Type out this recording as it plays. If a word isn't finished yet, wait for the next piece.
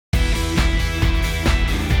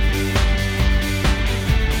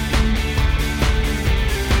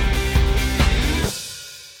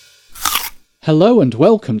Hello and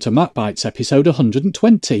welcome to MacBites episode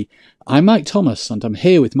 120. I'm Mike Thomas and I'm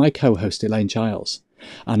here with my co-host Elaine Giles.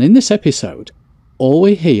 And in this episode, all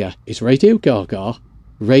we hear is Radio Gaga,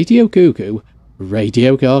 Radio Goo Goo,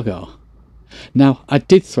 Radio Gaga. Now, I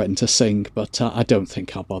did threaten to sing, but I don't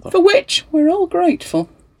think I'll bother. For which we're all grateful.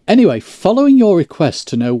 Anyway, following your request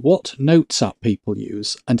to know what Notes app people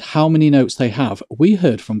use and how many notes they have, we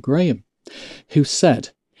heard from Graham, who said,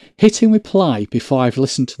 "Hitting reply before I've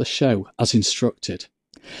listened to the show as instructed.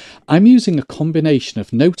 I'm using a combination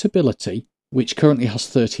of Notability, which currently has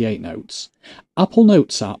 38 notes, Apple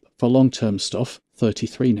Notes app for long-term stuff,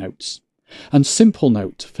 33 notes, and Simple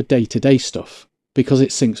Note for day-to-day stuff, because it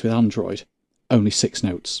syncs with Android, only 6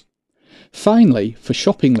 notes. Finally, for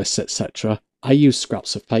shopping lists, etc., I use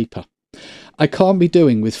scraps of paper. I can't be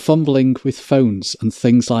doing with fumbling with phones and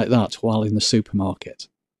things like that while in the supermarket."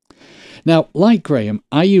 Now, like Graham,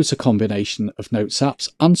 I use a combination of Notes apps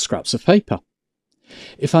and scraps of paper.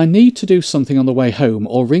 If I need to do something on the way home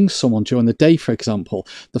or ring someone during the day, for example,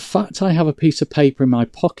 the fact I have a piece of paper in my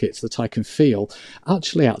pocket that I can feel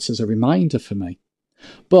actually acts as a reminder for me.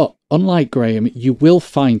 But, unlike Graham, you will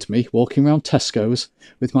find me walking around Tesco's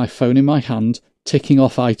with my phone in my hand, ticking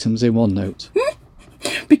off items in OneNote.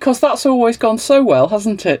 Because that's always gone so well,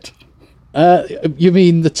 hasn't it? You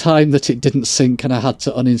mean the time that it didn't sync and I had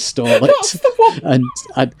to uninstall it? That's the one.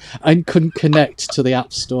 And I couldn't connect to the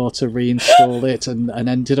App Store to reinstall it and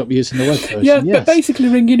ended up using the web version. Yeah, yes. But basically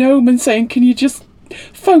ringing home and saying, can you just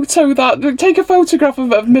take a photograph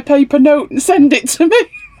of my paper note and send it to me?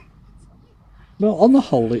 Well, on the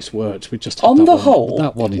whole, it's worked. We just had On that the one, whole,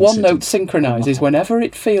 that one incident. OneNote synchronises whenever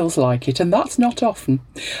it feels like it, and that's not often.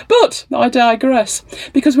 But I digress,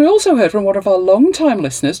 because we also heard from one of our long-time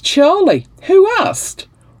listeners, Charlie, who asked,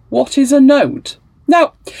 "What is a note?"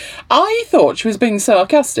 Now, I thought she was being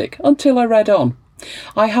sarcastic until I read on.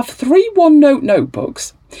 I have 3 OneNote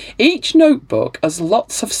notebooks. Each notebook has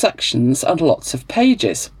lots of sections and lots of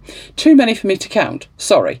pages. Too many for me to count.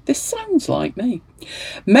 Sorry, this sounds like me.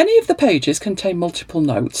 Many of the pages contain multiple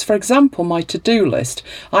notes. For example, my to-do list,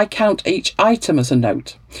 I count each item as a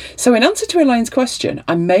note. So in answer to Elaine's question,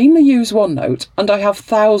 I mainly use OneNote and I have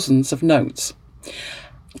thousands of notes.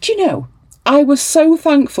 Do you know, I was so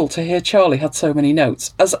thankful to hear Charlie had so many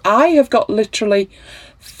notes, as I have got literally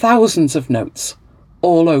thousands of notes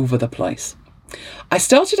all over the place. I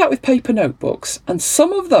started out with paper notebooks, and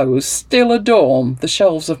some of those still adorn the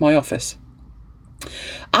shelves of my office.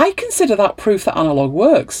 I consider that proof that analog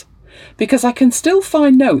works, because I can still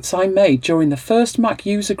find notes I made during the first Mac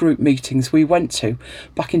user group meetings we went to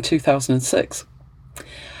back in 2006.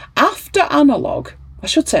 After analog, I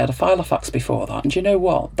should say I had a Filofax before that, and you know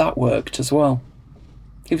what? That worked as well.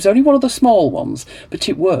 It was only one of the small ones, but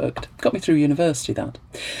it worked. Got me through university, that.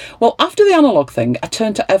 Well, after the analog thing, I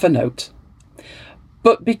turned to Evernote.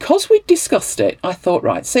 But because we'd discussed it, I thought,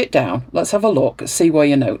 right, sit down, let's have a look, see where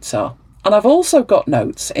your notes are. And I've also got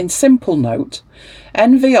notes in Simple Note,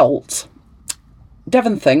 NVAlt,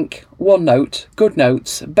 DevonThink, OneNote,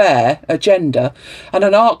 GoodNotes, Bear, Agenda, and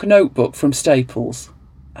an Arc notebook from Staples.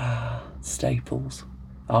 Ah, Staples.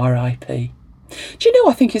 R.I.P. Do you know,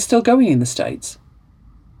 I think it's still going in the States?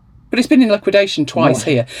 But it's been in liquidation twice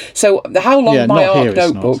here. So how long my Arc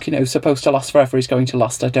notebook, is supposed to last forever is going to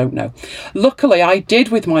last, I don't know. Luckily, I did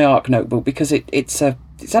with my Arc notebook, because it's an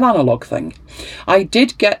analogue thing. I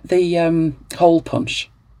did get the hole punch,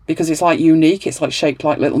 because it's like unique. It's like shaped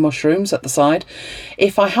like little mushrooms at the side.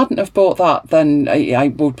 If I hadn't have bought that, then I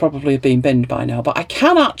would probably have been binned by now. But I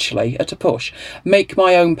can actually, at a push, make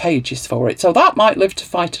my own pages for it. So that might live to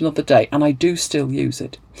fight another day, and I do still use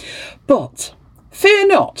it. But fear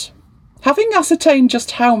not. Having ascertained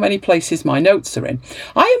just how many places my notes are in,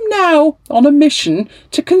 I am now on a mission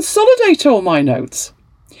to consolidate all my notes.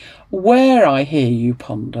 Where, I hear you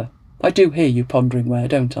ponder. I do hear you pondering where,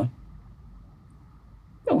 don't I?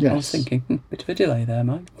 Oh, yes. I was thinking, bit of a delay there,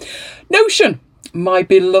 Mike. Notion, my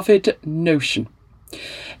beloved Notion.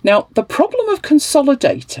 Now, the problem of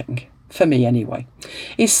consolidating, for me anyway,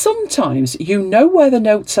 is sometimes you know where the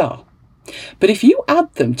notes are. But if you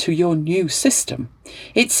add them to your new system,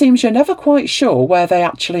 it seems you're never quite sure where they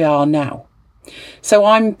actually are now. So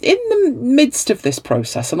I'm in the midst of this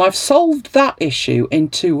process, and I've solved that issue in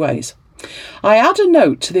 2 ways. I add a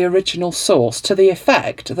note to the original source to the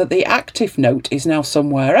effect that the active note is now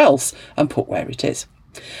somewhere else and put where it is.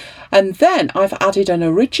 And then I've added an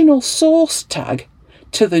original source tag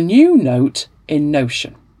to the new note in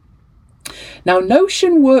Notion. Now,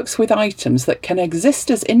 Notion works with items that can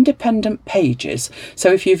exist as independent pages.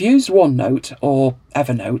 So if you've used OneNote or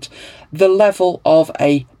Evernote, the level of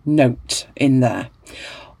a note in there.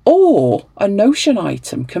 Or a Notion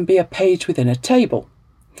item can be a page within a table.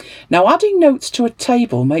 Now, adding notes to a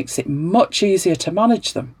table makes it much easier to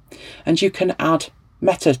manage them, and you can add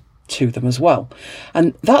meta to them as well.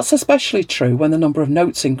 And that's especially true when the number of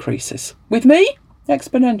notes increases. With me,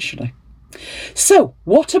 exponentially. So,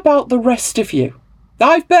 what about the rest of you?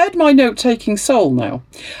 I've bared my note-taking soul now.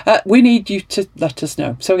 We need you to let us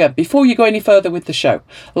know. So again, before you go any further with the show,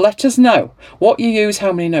 let us know what you use,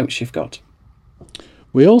 how many notes you've got.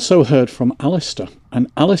 We also heard from Alistair,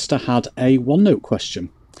 and Alistair had a OneNote question.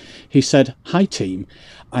 He said, "Hi team,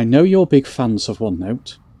 I know you're big fans of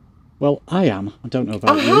OneNote." Well, I am. I don't know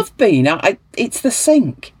about you. I have been. It's the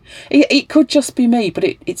sync. It could just be me, but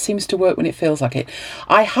it seems to work when it feels like it.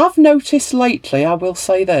 I have noticed lately, I will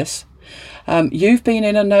say this, you've been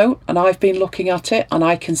in a note and I've been looking at it and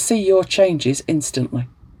I can see your changes instantly.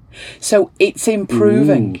 So it's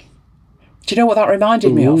improving. Ooh. Do you know what that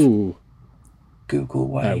reminded me of? Google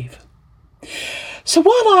Wave. Oh. So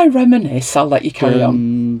while I reminisce, I'll let you carry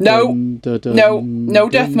on. No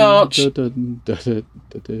death march.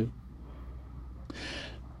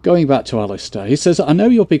 Going back to Alistair, he says, "I know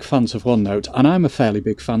you're big fans of OneNote, and I'm a fairly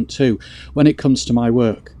big fan too when it comes to my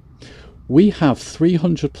work. We have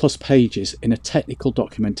 300 plus pages in a technical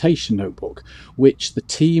documentation notebook, which the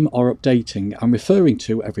team are updating and referring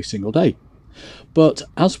to every single day. But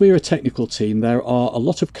as we're a technical team, there are a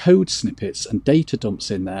lot of code snippets and data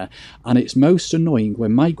dumps in there, and it's most annoying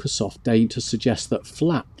when Microsoft deign to suggest that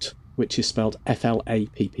flapped, which is spelled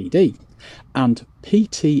FLAPPD, and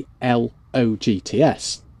PTLOGTS,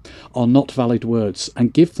 are not valid words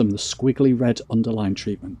and give them the squiggly red underline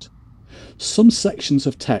treatment. Some sections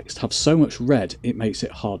of text have so much red it makes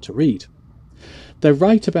it hard to read. They're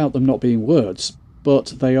right about them not being words,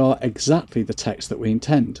 but they are exactly the text that we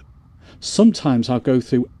intend. Sometimes I'll go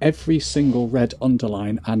through every single red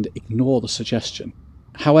underline and ignore the suggestion.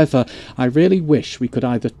 However, I really wish we could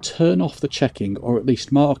either turn off the checking or at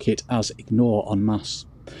least mark it as ignore en masse.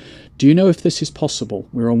 Do you know if this is possible?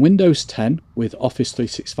 We're on Windows 10 with Office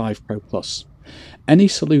 365 Pro Plus. Any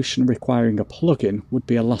solution requiring a plugin would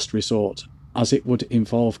be a last resort, as it would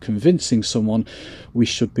involve convincing someone we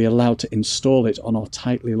should be allowed to install it on our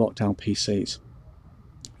tightly locked down PCs.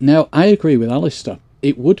 Now, I agree with Alistair.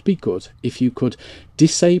 It would be good if you could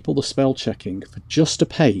disable the spell checking for just a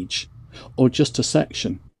page, or just a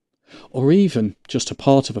section, or even just a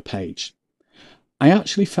part of a page. I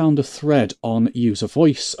actually found a thread on User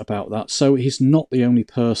Voice about that, so he's not the only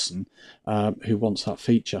person who wants that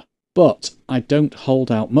feature. But I don't hold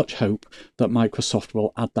out much hope that Microsoft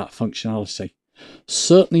will add that functionality.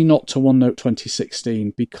 Certainly not to OneNote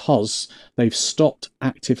 2016, because they've stopped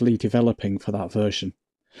actively developing for that version.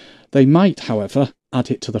 They might, however, add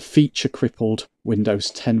it to the feature-crippled Windows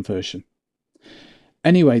 10 version.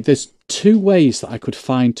 Anyway, there's two ways that I could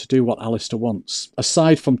find to do what Alistair wants,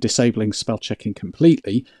 aside from disabling spell checking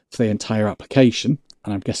completely for the entire application,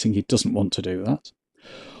 and I'm guessing he doesn't want to do that.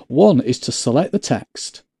 One is to select the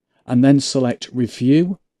text and then select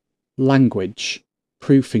Review, Language,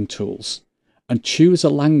 Proofing Tools, and choose a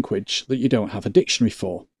language that you don't have a dictionary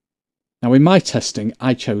for. Now, in my testing,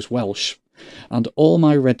 I chose Welsh, and all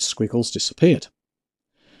my red squiggles disappeared.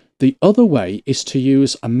 The other way is to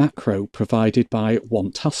use a macro provided by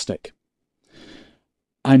Onetastic.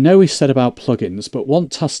 I know he said about plugins, but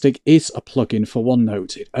Onetastic is a plugin for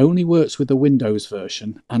OneNote. It only works with the Windows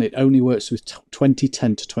version, and it only works with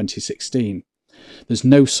 2010 to 2016. There's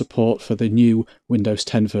no support for the new Windows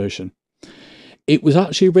 10 version. It was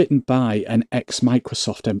actually written by an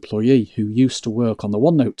ex-Microsoft employee who used to work on the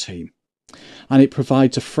OneNote team, and it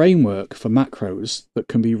provides a framework for macros that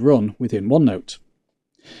can be run within OneNote.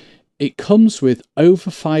 It comes with over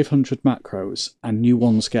 500 macros, and new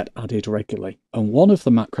ones get added regularly. And one of the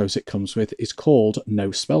macros it comes with is called No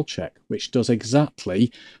Spell Check, which does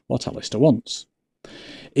exactly what Alistair wants.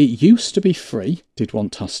 It used to be free, did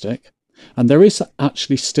Onetastic, and there is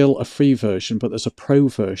actually still a free version, but there's a pro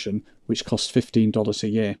version which costs $15 a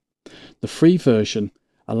year. The free version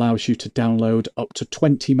allows you to download up to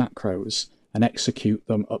 20 macros and execute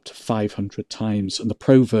them up to 500 times, and the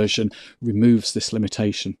pro version removes this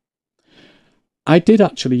limitation. I did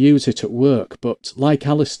actually use it at work, but like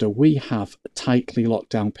Alistair, we have tightly locked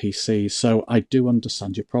down PCs, so I do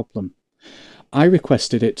understand your problem. I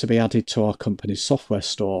requested it to be added to our company's software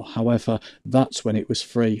store, however, that's when it was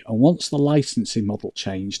free, and once the licensing model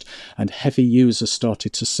changed and heavy users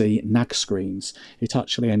started to see nag screens, it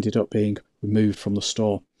actually ended up being removed from the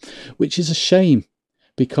store, which is a shame,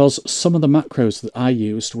 because some of the macros that I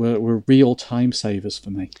used were real time savers for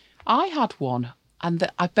me. I had one, and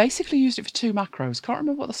I basically used it for two macros. Can't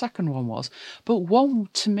remember what the second one was, but one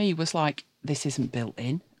to me was like, this isn't built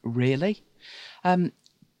in. really.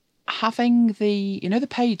 Having the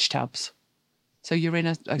page tabs. So you're in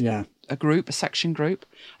a group, a section group,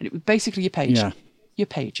 and it was basically your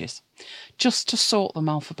pages, just to sort them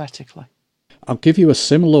alphabetically. I'll give you a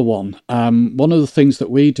similar one. One of the things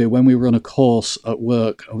that we do when we run a course at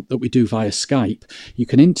work that we do via Skype, you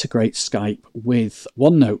can integrate Skype with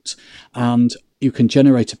OneNote, and you can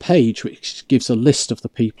generate a page which gives a list of the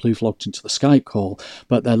people who've logged into the Skype call,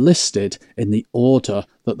 but they're listed in the order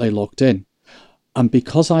that they logged in. And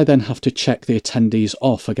because I then have to check the attendees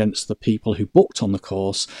off against the people who booked on the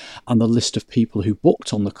course, and the list of people who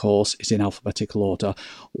booked on the course is in alphabetical order,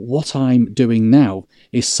 what I'm doing now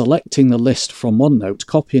is selecting the list from OneNote,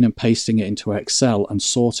 copying and pasting it into Excel and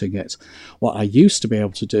sorting it. What I used to be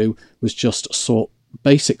able to do was just sort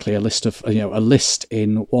basically a list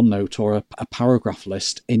in OneNote or a paragraph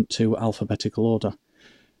list into alphabetical order.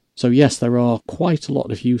 So yes, there are quite a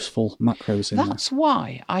lot of useful macros in there. That's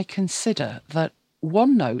why I consider that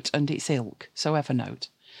OneNote and its ilk, so Evernote,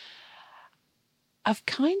 have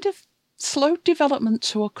kind of slowed development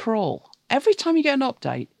to a crawl. Every time you get an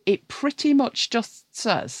update, it pretty much just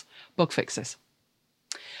says bug fixes.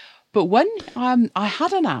 But when I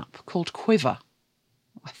had an app called Quiver,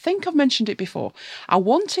 I think I've mentioned it before. I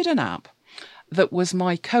wanted an app that was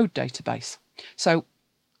my code database. So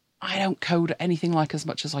I don't code anything like as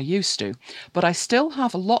much as I used to, but I still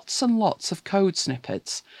have lots and lots of code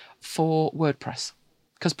snippets for WordPress,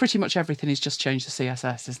 because pretty much everything is just changed to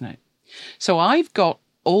CSS, isn't it? So I've got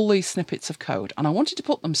all these snippets of code, and I wanted to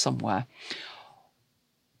put them somewhere,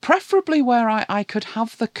 preferably where I could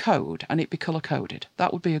have the code and it be colour-coded.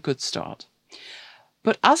 That would be a good start.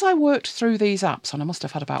 But as I worked through these apps, and I must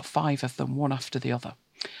have had about 5 of them, one after the other,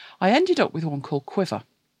 I ended up with one called Quiver.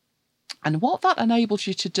 And what that enables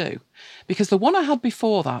you to do, because the one I had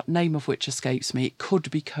before that, name of which escapes me, it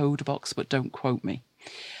could be Codebox, but don't quote me.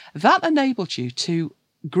 That enabled you to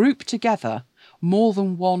group together more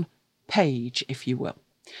than one page, if you will.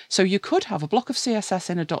 So you could have a block of CSS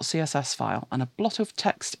in a .css file, and a block of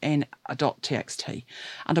text in a .txt,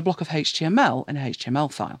 and a block of HTML in a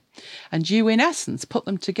HTML file. And you, in essence, put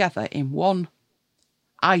them together in one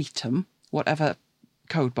item, whatever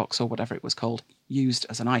Codebox or whatever it was called, used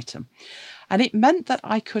as an item. And it meant that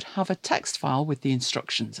I could have a text file with the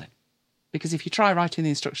instructions in. Because if you try writing the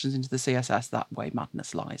instructions into the CSS, that way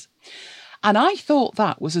madness lies. And I thought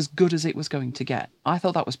that was as good as it was going to get. I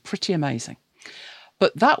thought that was pretty amazing.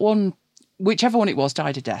 But that one, whichever one it was,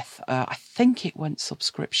 died a death. I think it went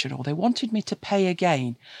subscription, or they wanted me to pay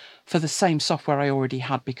again for the same software I already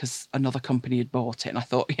had because another company had bought it. And I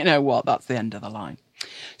thought, you know what, that's the end of the line.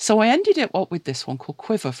 So I ended up with this one called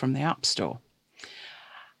Quiver from the App Store.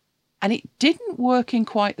 And it didn't work in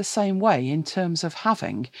quite the same way in terms of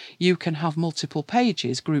you can have multiple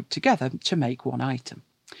pages grouped together to make one item.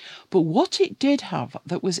 But what it did have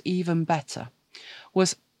that was even better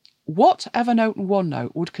was what Evernote and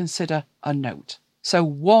OneNote would consider a note. So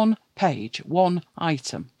one page, one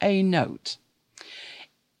item, a note.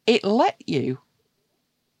 It let you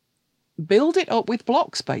build it up with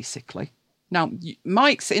blocks, basically. Now,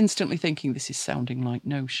 Mike's instantly thinking this is sounding like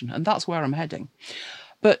Notion, and that's where I'm heading.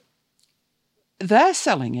 But they're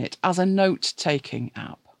selling it as a note-taking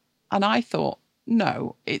app. And I thought,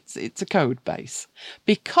 no, it's a code base,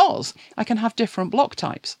 because I can have different block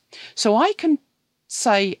types. So I can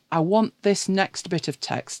say, I want this next bit of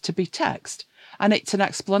text to be text, and it's an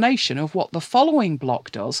explanation of what the following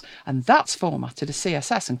block does, and that's formatted as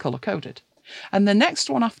CSS and colour-coded. And the next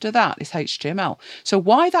one after that is HTML. So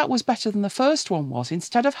why that was better than the first one was,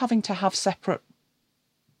 instead of having to have separate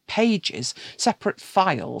pages, separate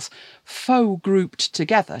files, faux grouped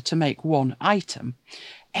together to make one item,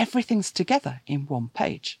 everything's together in one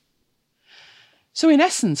page. So in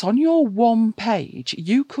essence, on your one page,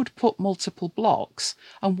 you could put multiple blocks,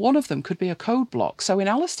 and one of them could be a code block. So in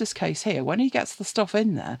Alistair's case here, when he gets the stuff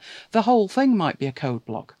in there, the whole thing might be a code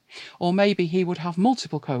block. Or maybe he would have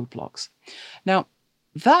multiple code blocks. Now,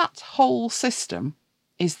 that whole system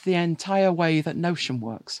is the entire way that Notion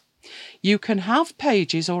works. You can have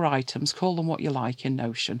pages or items, call them what you like in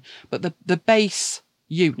Notion, but the base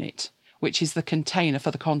unit, which is the container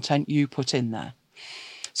for the content you put in there.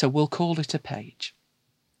 So we'll call it a page.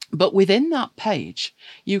 But within that page,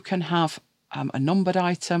 you can have a numbered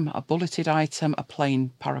item, a bulleted item, a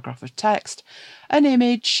plain paragraph of text, an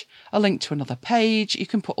image, a link to another page. You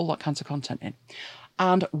can put all that kinds of content in.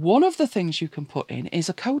 And one of the things you can put in is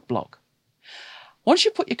a code block. Once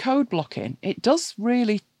you put your code block in, it does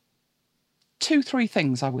really 2-3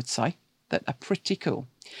 things, I would say, that are pretty cool.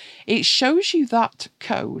 It shows you that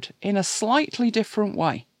code in a slightly different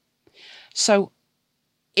way. So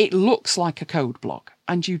it looks like a code block,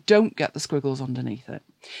 and you don't get the squiggles underneath it.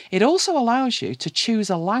 It also allows you to choose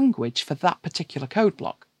a language for that particular code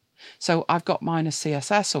block. So I've got mine as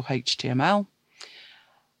CSS or HTML.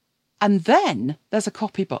 And then there's a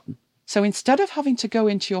copy button. So instead of having to go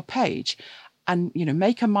into your page and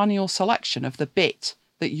make a manual selection of the bit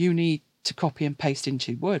that you need to copy and paste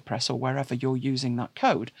into WordPress or wherever you're using that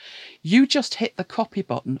code, you just hit the copy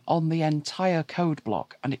button on the entire code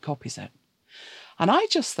block and it copies it. And I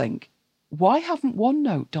just think, why haven't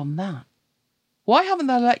OneNote done that? Why haven't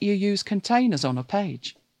they let you use containers on a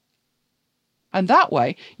page? And that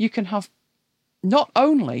way you can have not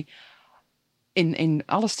only, in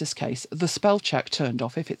Alistair's case, the spell check turned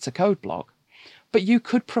off if it's a code block, but you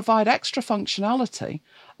could provide extra functionality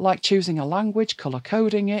like choosing a language, colour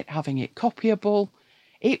coding it, having it copyable.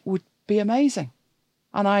 It would be amazing.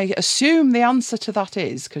 And I assume the answer to that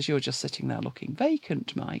is, because you're just sitting there looking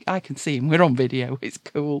vacant, Mike. I can see him. We're on video. It's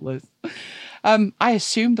cool. I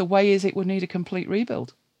assume the way is it would need a complete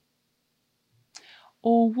rebuild.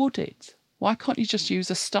 Or would it? Why can't you just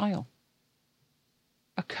use a style?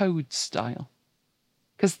 A code style?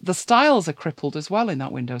 Because the styles are crippled as well in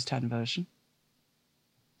that Windows 10 version.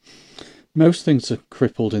 Most things are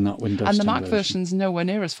crippled in that Windows 10 version. And the Mac version. version's nowhere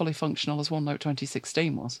near as fully functional as OneNote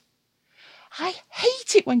 2016 was. I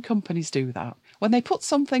hate it when companies do that. When they put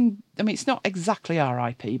something, it's not exactly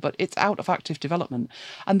RIP, but it's out of active development.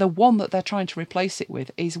 And the one that they're trying to replace it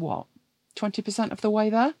with is what? 20% of the way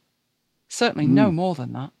there? Certainly no more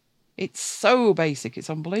than that. It's so basic, it's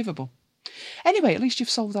unbelievable. Anyway, at least you've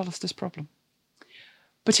solved Alistair's problem.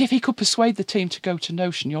 But if he could persuade the team to go to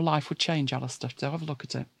Notion, your life would change, Alistair. So have a look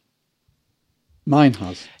at it. Mine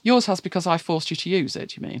has. Yours has because I forced you to use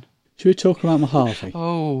it, you mean? Should we talk about Mojave?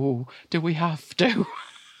 Oh, do we have to?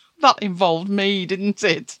 That involved me, didn't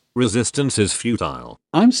it? Resistance is futile.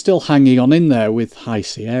 I'm still hanging on in there with High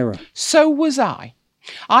Sierra. So was I.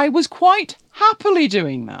 I was quite happily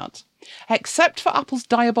doing that, except for Apple's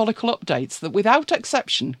diabolical updates that without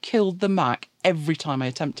exception killed the Mac every time I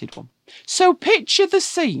attempted one. So picture the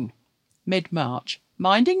scene. Mid-March,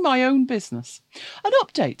 minding my own business. An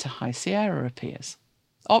update to High Sierra appears.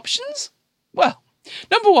 Options? Well,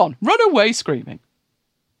 number 1, run away screaming.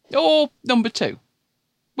 Or number 2,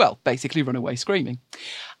 well, basically run away screaming.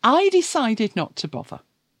 I decided not to bother.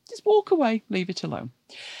 Just walk away, leave it alone.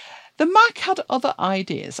 The Mac had other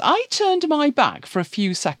ideas. I turned my back for a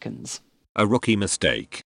few seconds. A rookie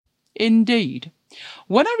mistake. Indeed.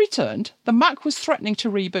 When I returned, the Mac was threatening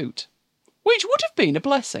to reboot, which would have been a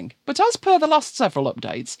blessing, but as per the last several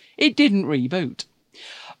updates, it didn't reboot.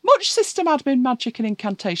 Much system admin magic and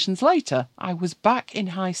incantations later, I was back in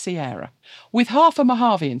High Sierra, with half a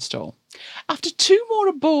Mojave install. After 2 more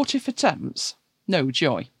abortive attempts, no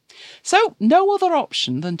joy. So, no other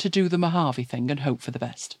option than to do the Mojave thing and hope for the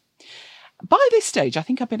best. By this stage, I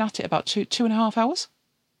think I've been at it about 2.5 hours.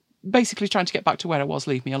 Basically trying to get back to where I was,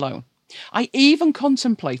 leave me alone. I even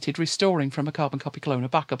contemplated restoring from a carbon copy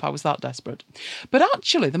cloner backup. I was that desperate. But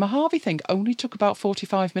actually, the Mojave thing only took about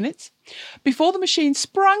 45 minutes before the machine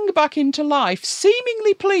sprang back into life,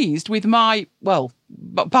 seemingly pleased with my, well,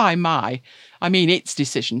 by my, I mean its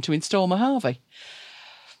decision to install Mojave.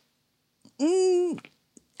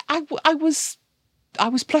 I was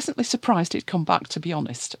pleasantly surprised it'd come back, to be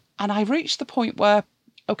honest. And I reached the point where,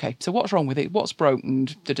 okay, so what's wrong with it? What's broken?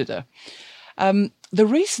 The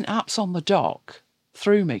recent apps on the dock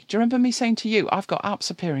threw me. Do you remember me saying to you, I've got apps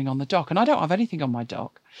appearing on the dock, and I don't have anything on my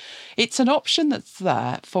dock. It's an option that's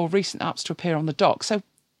there for recent apps to appear on the dock, so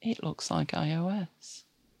it looks like iOS.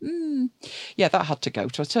 Yeah, that had to go,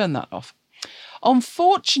 so I turned that off.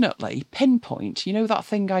 Unfortunately, Pinpoint, you know that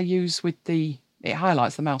thing I use with it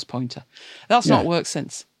highlights the mouse pointer. That's not worked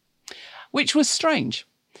since. Which was strange,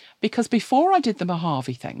 because before I did the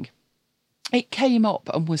Mojave thing, it came up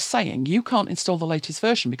and was saying, you can't install the latest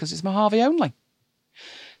version because it's Mojave only.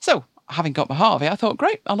 So, having got Mojave, I thought,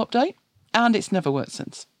 great, I'll update. And it's never worked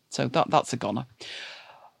since. So that's a goner.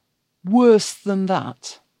 Worse than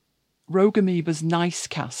that, Rogue Amoeba's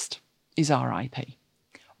Nicecast is RIP.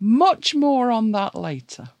 Much more on that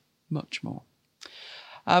later. Much more.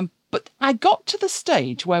 But I got to the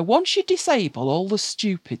stage where once you disable all the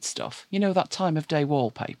stupid stuff, you know, that time of day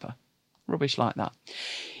wallpaper, rubbish like that,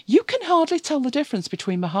 you can hardly tell the difference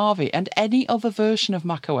between Mojave and any other version of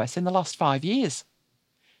macOS in the last 5 years.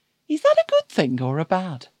 Is that a good thing or a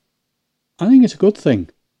bad? I think it's a good thing.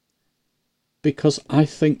 Because I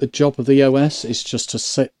think the job of the OS is just to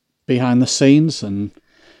sit behind the scenes and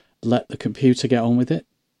let the computer get on with it,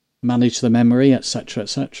 manage the memory, etc.,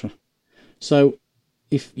 etc. So,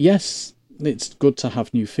 yes, it's good to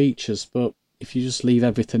have new features, but if you just leave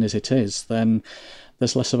everything as it is, then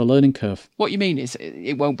there's less of a learning curve. What you mean is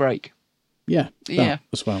it won't break. Yeah, Yeah.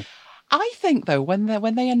 as well. I think, though, when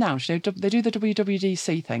they announce, they do the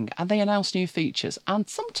WWDC thing and they announce new features, and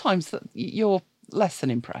sometimes you're less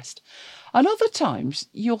than impressed. And other times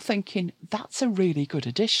you're thinking, that's a really good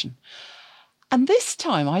addition. And this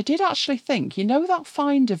time I did actually think, that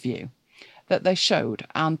Finder View that they showed,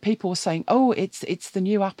 and people were saying, oh, it's the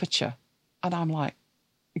new Aperture. And I'm like,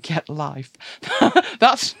 get life.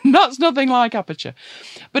 That's nothing like Aperture.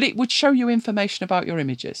 But it would show you information about your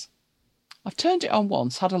images. I've turned it on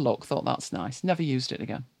once, had a look, thought that's nice, never used it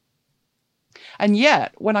again. And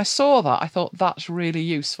yet, when I saw that, I thought that's really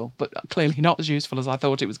useful, but clearly not as useful as I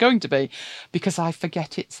thought it was going to be, because I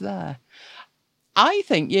forget it's there. I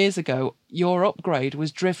think years ago, your upgrade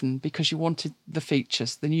was driven because you wanted the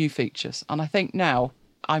features, the new features. And I think now,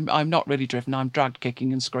 I'm not really driven, I'm dragged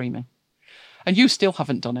kicking and screaming. And you still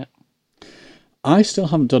haven't done it. I still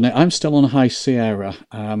haven't done it. I'm still on High Sierra.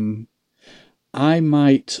 I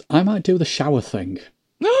might do the shower thing.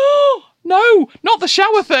 No, not the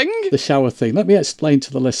shower thing. The shower thing. Let me explain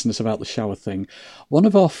to the listeners about the shower thing. One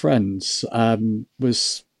of our friends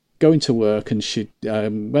was going to work, and she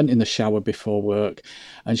went in the shower before work,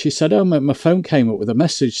 and she said, oh, my phone came up with a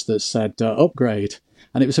message that said upgrade.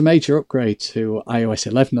 And it was a major upgrade to iOS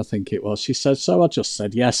 11, I think it was. She said, so I just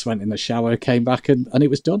said yes, went in the shower, came back, and it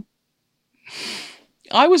was done.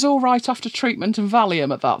 I was all right after treatment and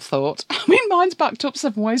Valium at that thought. I mean, mine's backed up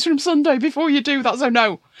 7 ways from Sunday before you do that, so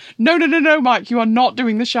no, Mike, you are not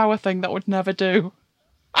doing the shower thing. That would never do.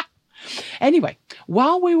 Anyway,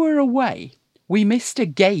 while we were away, we missed a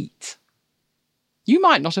gate. You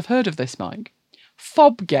might not have heard of this, Mike.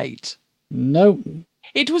 Fobgate. No.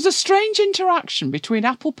 It was a strange interaction between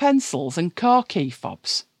Apple Pencils and car key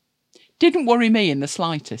fobs. Didn't worry me in the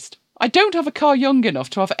slightest. I don't have a car young enough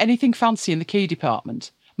to have anything fancy in the key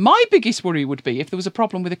department. My biggest worry would be if there was a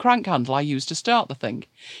problem with the crank handle I used to start the thing.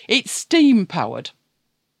 It's steam-powered.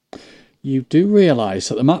 You do realise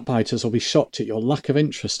that the Mac biters will be shocked at your lack of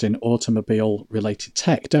interest in automobile-related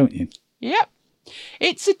tech, don't you? Yep.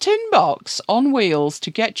 It's a tin box on wheels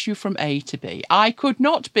to get you from A to B. I could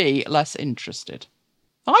not be less interested.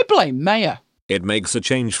 I blame Mayor. It makes a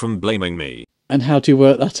change from blaming me. And how do you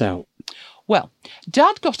work that out? Well,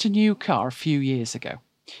 Dad got a new car a few years ago.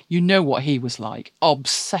 You know what he was like,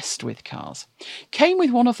 obsessed with cars. Came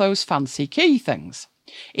with one of those fancy key things.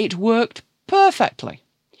 It worked perfectly,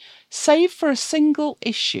 save for a single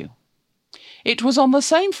issue. It was on the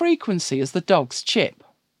same frequency as the dog's chip.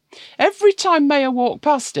 Every time Mayor walked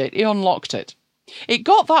past it, he unlocked it. It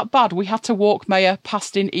got that bad we had to walk Mayor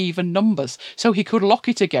past in even numbers so he could lock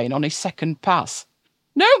it again on his second pass.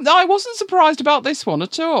 No, I wasn't surprised about this one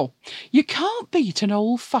at all. You can't beat an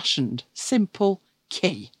old-fashioned, simple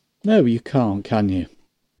key. No, you can't, can you?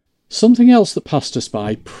 Something else that passed us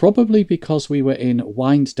by, probably because we were in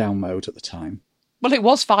wind-down mode at the time. Well, it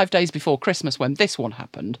was 5 days before Christmas when this one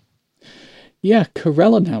happened. Yeah,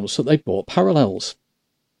 Corel announced that they bought Parallels.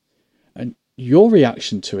 And your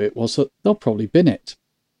reaction to it was that they'll probably bin it.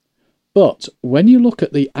 But when you look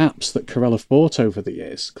at the apps that Corel have bought over the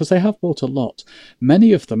years, because they have bought a lot,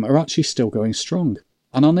 many of them are actually still going strong.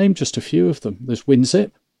 And I'll name just a few of them. There's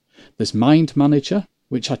WinZip, there's Mind Manager,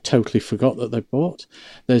 which I totally forgot that they bought.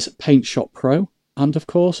 There's Paint Shop Pro, and of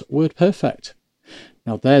course, WordPerfect.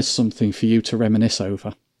 Now there's something for you to reminisce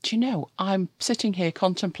over. Do you know, I'm sitting here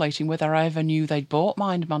contemplating whether I ever knew they'd bought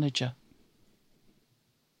Mind Manager.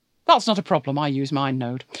 That's not a problem, I use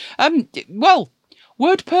MindNode. Well,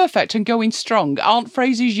 WordPerfect and Going Strong aren't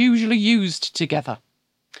phrases usually used together.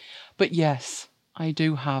 But yes, I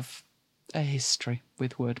do have a history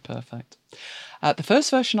with WordPerfect. The first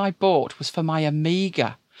version I bought was for my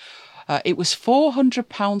Amiga. It was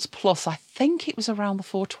 £400 plus. I think it was around the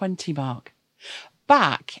 420 mark.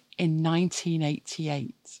 Back in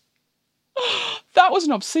 1988. That was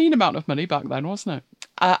an obscene amount of money back then, wasn't it?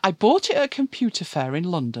 I bought it at a computer fair in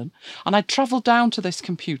London, and I travelled down to this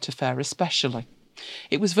computer fair especially.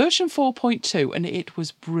 It was version 4.2 and it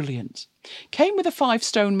was brilliant. Came with a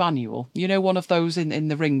 5-stone manual, you know, one of those in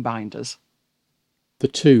the ring binders. The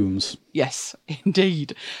Tombs. Yes,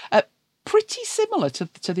 indeed. Pretty similar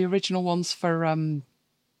to the original ones for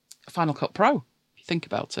Final Cut Pro, if you think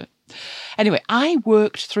about it. Anyway, I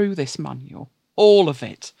worked through this manual, all of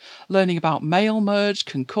it, learning about mail merge,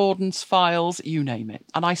 concordance files, you name it,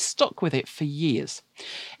 and I stuck with it for years.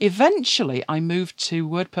 Eventually, I moved to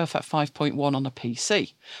WordPerfect 5.1 on a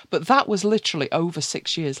PC, but that was literally over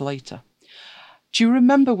 6 years later. Do you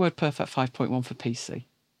remember WordPerfect 5.1 for PC?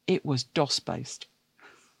 It was DOS-based.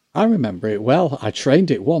 I remember it well. I trained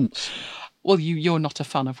it once. Well, you're not a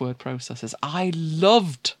fan of word processors. I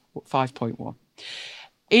loved 5.1.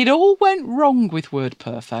 It all went wrong with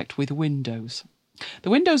WordPerfect with Windows. The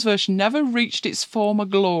Windows version never reached its former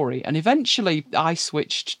glory, and eventually I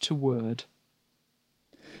switched to Word.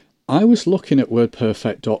 I was looking at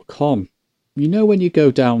WordPerfect.com. You know when you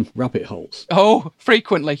go down rabbit holes? Oh,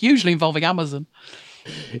 frequently, usually involving Amazon.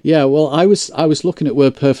 Yeah, well, I was looking at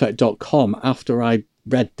WordPerfect.com after I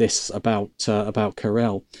read this about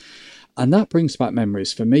Corel. And that brings back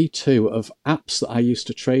memories for me too of apps that I used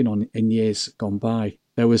to train on in years gone by.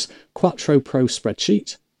 There was Quattro Pro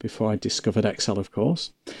Spreadsheet, before I discovered Excel, of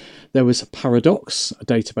course. There was Paradox, a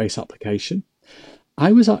database application.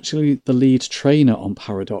 I was actually the lead trainer on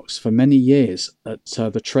Paradox for many years at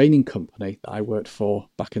the training company that I worked for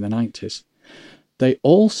back in the 90s. They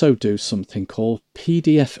also do something called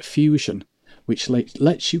PDF Fusion, which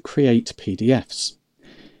lets you create PDFs.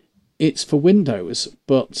 It's for Windows,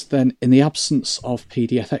 but then in the absence of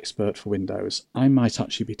PDF Expert for Windows, I might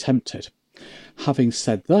actually be tempted. Having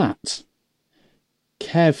said that,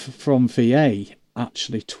 Kev from VA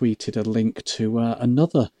actually tweeted a link to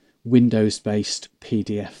another Windows-based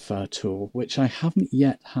PDF tool, which I haven't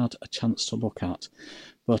yet had a chance to look at.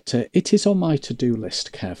 But it is on my to-do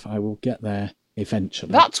list, Kev. I will get there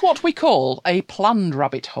eventually. That's what we call a planned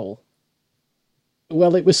rabbit hole.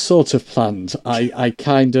 Well, it was sort of planned. I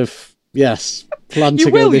kind of, yes, planned You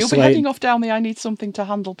to go will. this You'll be way. heading off down the I need something to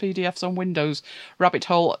handle PDFs on Windows rabbit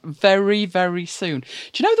hole very, very soon.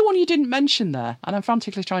 Do you know the one you didn't mention there? And I'm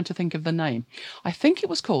frantically trying to think of the name. I think it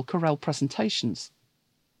was called Corel Presentations,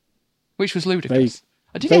 which was ludicrous.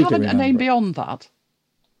 Did it have a name beyond that?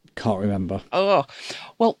 Can't remember. Oh,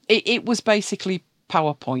 well, it was basically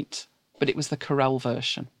PowerPoint, but it was the Corel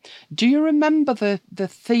version. Do you remember the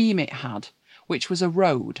theme it had, which was a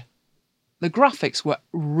road? The graphics were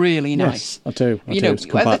really nice. Yes, I do. You know, at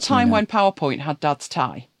the time when PowerPoint had Dad's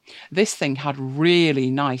tie, this thing had really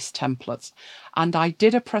nice templates. And I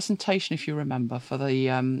did a presentation, if you remember, for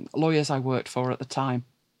the lawyers I worked for at the time.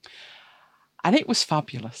 And it was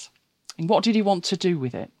fabulous. And what did he want to do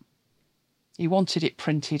with it? He wanted it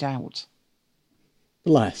printed out.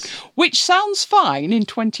 Bless. Which sounds fine in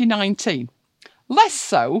 2019. Less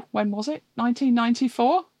so, when was it?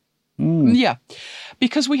 1994? Yeah,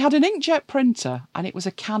 because we had an inkjet printer and it was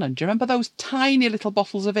a Canon. Do you remember those tiny little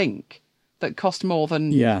bottles of ink that cost more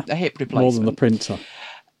than a hip replacement? More than the printer.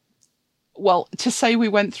 Well, to say we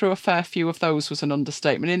went through a fair few of those was an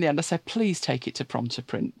understatement. In the end, I said, please take it to Pronto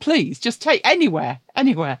Print. Please, just take anywhere.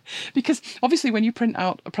 Because obviously when you print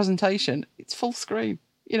out a presentation, it's full screen.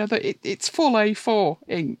 You know, it's full A4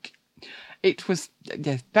 ink. It was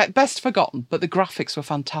best forgotten, but the graphics were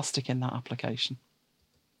fantastic in that application.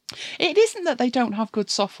 It isn't that they don't have good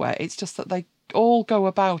software, it's just that they all go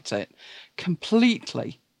about it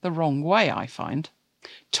completely the wrong way, I find.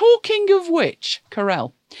 Talking of which,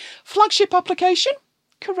 Corel. Flagship application,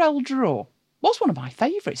 Corel Draw. Was one of my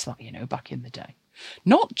favourites, that, you know, back in the day.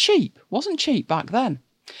 Not cheap, wasn't cheap back then.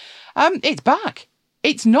 It's back.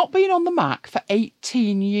 It's not been on the Mac for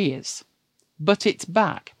 18 years, but it's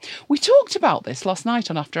back. We talked about this last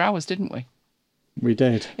night on After Hours, didn't we? We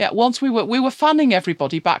did. Yeah, once we were fanning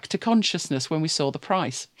everybody back to consciousness when we saw the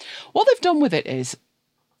price. What they've done with it is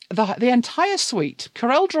the entire suite.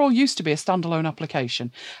 Corel Draw used to be a standalone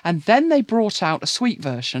application, and then they brought out a suite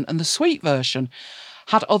version, and the suite version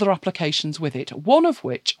had other applications with it, one of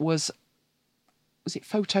which was it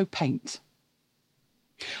Photo Paint?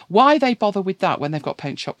 Why they bother with that when they've got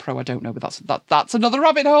Paint Shop Pro, I don't know, but that's another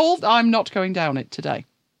rabbit hole. I'm not going down it today.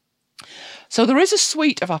 So there is a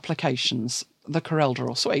suite of applications, the Corel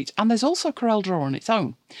Draw suite, and there's also Corel Draw on its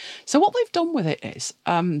own. So what they've done with it is,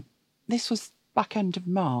 this was back end of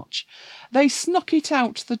March, they snuck it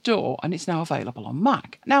out the door and it's now available on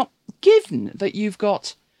Mac. Now, given that you've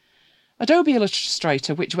got Adobe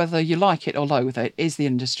Illustrator, which whether you like it or loathe it, is the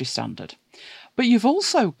industry standard, but you've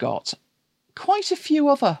also got quite a few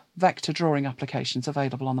other vector drawing applications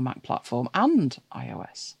available on the Mac platform and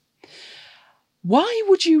iOS. Why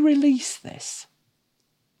would you release this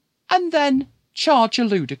and then charge a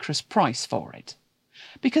ludicrous price for it?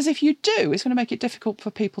 Because if you do, it's going to make it difficult for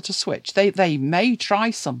people to switch. They may try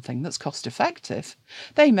something that's cost effective.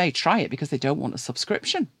 They may try it because they don't want a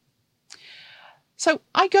subscription. So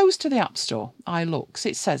I goes to the App Store, I looks,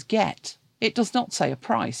 it says get. It does not say a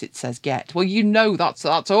price, it says get. Well, you know that's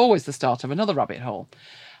always the start of another rabbit hole.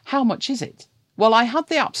 How much is it? Well, I had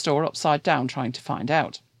the App Store upside down trying to find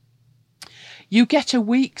out. You get a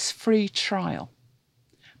week's free trial.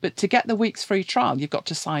 But to get the week's free trial, you've got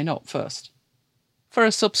to sign up first for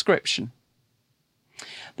a subscription.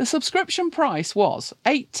 The subscription price was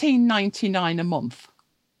 $18.99 a month.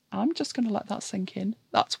 I'm just going to let that sink in.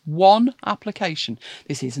 That's one application.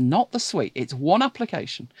 This is not the suite. It's one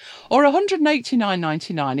application. Or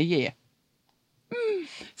 $189.99 a year.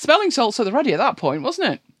 Smelling salts at the ready at that point,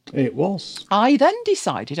 wasn't it? It was. I then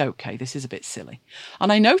decided, OK, this is a bit silly.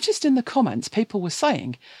 And I noticed in the comments people were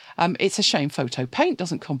saying, it's a shame Photo Paint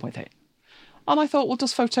doesn't come with it. And I thought, well,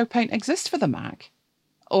 does Photo Paint exist for the Mac?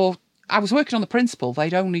 Or I was working on the principle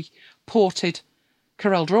they'd only ported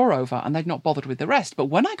CorelDRAW over and they'd not bothered with the rest. But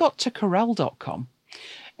when I got to Corel.com,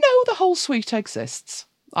 no, the whole suite exists.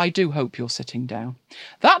 I do hope you're sitting down.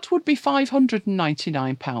 That would be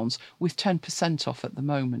 £599 with 10% off at the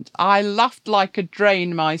moment. I laughed like a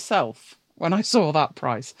drain myself when I saw that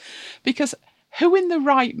price. Because who in the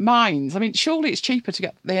right minds? I mean, surely it's cheaper to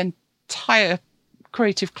get the entire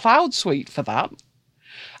Creative Cloud suite for that.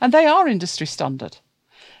 And they are industry standard.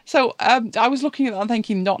 So I was looking at that and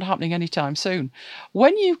thinking, not happening anytime soon.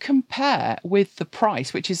 When you compare with the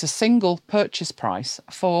price, which is a single purchase price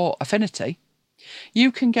for Affinity,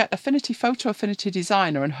 you can get Affinity Photo, Affinity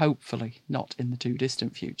Designer, and hopefully, not in the too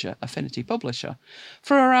distant future, Affinity Publisher,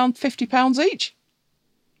 for around £50 each.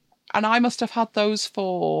 And I must have had those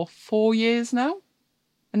for 4 years now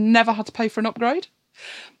and never had to pay for an upgrade.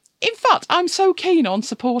 In fact, I'm so keen on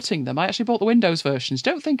supporting them. I actually bought the Windows versions.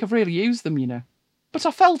 Don't think I've really used them, you know. But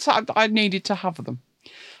I felt I needed to have them.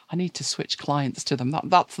 I need to switch clients to them.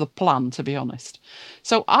 That's the plan, to be honest.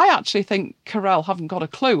 So I actually think Corel haven't got a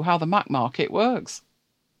clue how the Mac market works.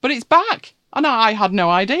 But it's back. And I had no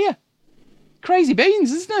idea. Crazy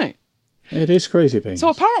beans, isn't it? It is crazy beans. So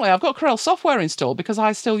apparently I've got Corel software installed because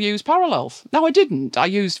I still use Parallels. No, I didn't. I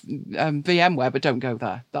used VMware, but don't go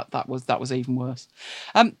there. That was even worse.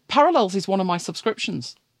 Parallels is one of my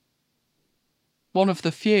subscriptions. One of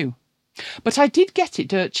the few. But I did get it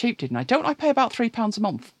dirt cheap, didn't I? Don't I pay about £3 a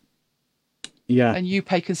month? Yeah. And you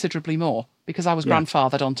pay considerably more because I was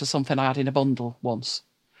grandfathered onto something I had in a bundle once.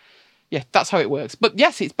 Yeah, that's how it works. But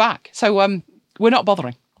yes, it's back. So we're not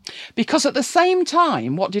bothering. Because at the same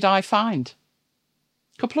time, what did I find?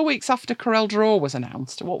 A couple of weeks after CorelDRAW was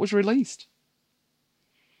announced, what was released?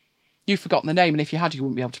 You've forgotten the name, and if you had, you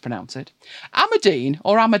wouldn't be able to pronounce it. Amadine,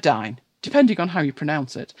 or Amadine, depending on how you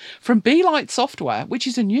pronounce it, from Beelight Software, which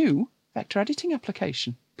is a new vector editing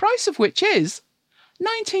application, price of which is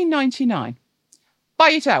 $19.99. Buy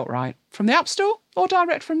it outright from the App Store or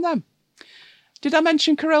direct from them. Did I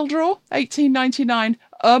mention CorelDRAW? $18.99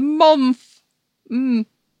 a month.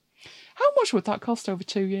 How much would that cost over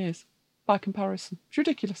 2 years by comparison? It's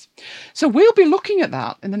ridiculous. So we'll be looking at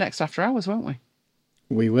that in the next After Hours, won't we?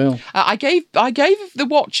 We will. I gave the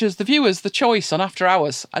watchers, the viewers, the choice on After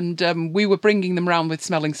Hours, and we were bringing them round with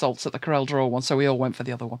smelling salts at the CorelDRAW one, so we all went for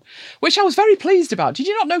the other one, which I was very pleased about. Did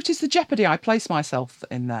you not notice the jeopardy I placed myself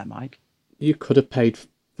in there, Mike? You could have paid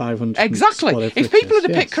 500. Exactly. If people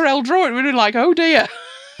had picked CorelDRAW, it would have been like, oh dear.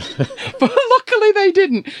 But luckily they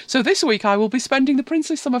didn't. So this week I will be spending the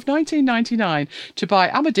princely sum of $19.99 to buy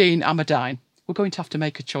Amadine. We're going to have to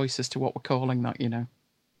make a choice as to what we're calling that, you know.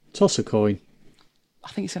 Toss a coin. I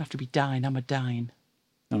think it's going to have to be Amadine.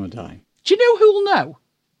 Amadine. Do you know who'll know?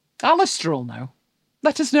 Alistair will know.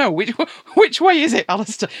 Let us know. Which way is it,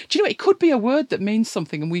 Alistair? Do you know, it could be a word that means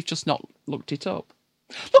something and we've just not looked it up.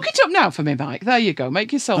 Look it up now for me, Mike. There you go.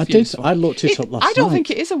 Make yourself useful. I looked it up last night. I don't think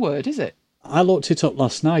it is a word, is it? I looked it up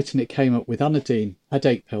last night and it came up with Anadine,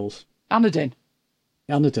 headache pills. Anadine.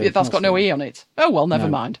 Anadine. Yeah, that's got no E on it. Oh, well, never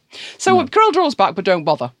mind. So CorelDRAW's back, but don't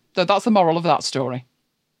bother. That's the moral of that story.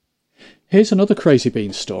 Here's another Crazy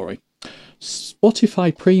Beans story.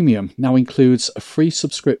 Spotify Premium now includes a free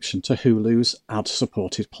subscription to Hulu's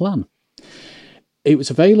ad-supported plan. It was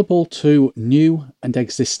available to new and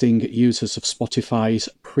existing users of Spotify's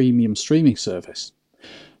premium streaming service,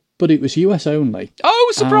 but it was US only.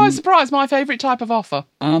 Oh, surprise, surprise! My favourite type of offer.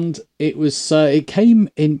 And it was it came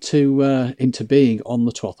into being on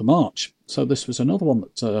the 12th of March. So this was another one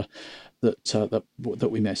that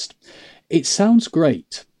we missed. It sounds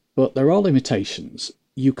great, but there are limitations.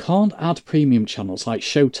 You can't add premium channels like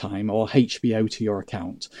Showtime or HBO to your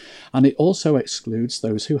account, and it also excludes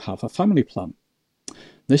those who have a family plan.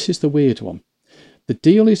 This is the weird one. The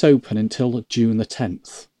deal is open until June the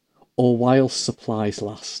 10th, or while supplies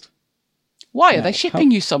last. Why? Are they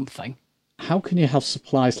shipping you something? How can you have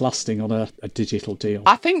supplies lasting on a digital deal?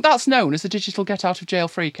 I think that's known as a digital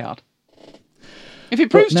get-out-of-jail-free card. If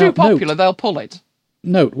it proves too popular, they'll pull it.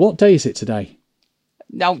 Note, what day is it today?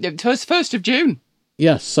 Now, it's 1st of June.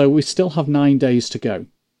 Yes, so we still have 9 days to go.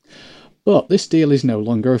 But this deal is no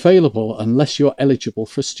longer available unless you're eligible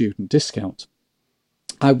for a student discount.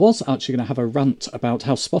 I was actually going to have a rant about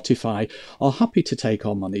how Spotify are happy to take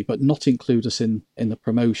our money but not include us in the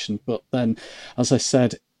promotion. But then, as I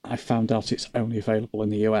said, I found out it's only available in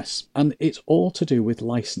the US. And it's all to do with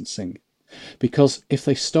licensing. Because if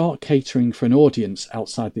they start catering for an audience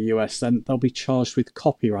outside the US, then they'll be charged with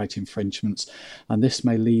copyright infringements, and this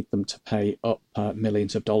may lead them to pay up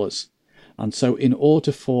millions of dollars. And so in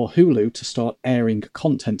order for Hulu to start airing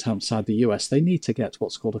content outside the US, they need to get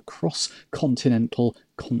what's called a cross-continental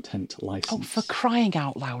content license. Oh, for crying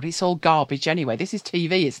out loud, it's all garbage anyway. This is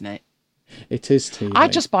TV, isn't it? It is TV.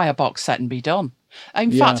 I'd just buy a box set and be done.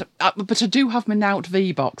 In fact, but I do have my Nout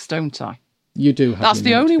V box, don't I? You do have. That's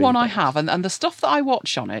the only one I box. have, and the stuff that I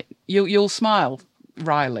watch on it, you'll smile,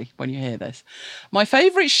 Riley, when you hear this. My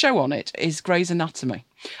favourite show on it is Grey's Anatomy,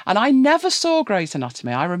 and I never saw Grey's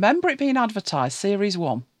Anatomy. I remember it being advertised, Series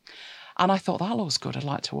 1, and I thought, that looks good, I'd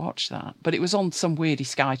like to watch that. But it was on some weirdy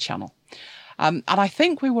Sky channel. And I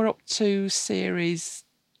think we were up to Series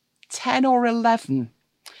 10 or 11,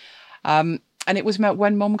 and it was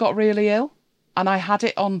when Mum got really ill, and I had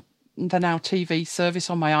it on the Now TV service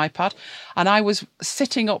on my iPad, and I was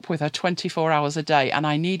sitting up with her 24 hours a day, and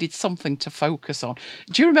I needed something to focus on.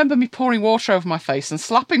 Do you remember me pouring water over my face and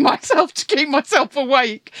slapping myself to keep myself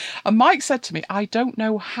awake? And Mike said to me, I don't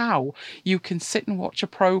know how you can sit and watch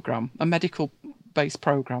a medical-based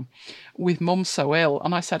programme, with Mum so ill.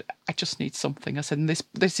 And I said, I just need something. I said, and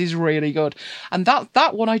this is really good. And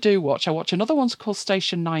that one I do watch. I watch another one's called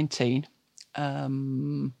Station 19,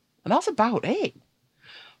 and that's about it.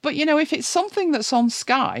 But, you know, if it's something that's on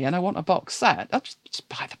Sky and I want a box set, I'll just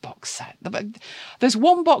buy the box set. There's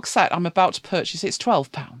one box set I'm about to purchase. It's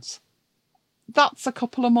 £12. That's a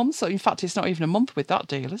couple of months. In fact, it's not even a month with that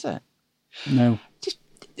deal, is it? No. Just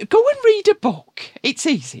go and read a book. It's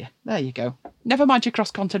easier. There you go. Never mind your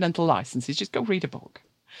cross-continental licenses. Just go read a book.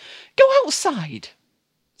 Go outside.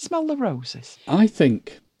 Smell the roses. I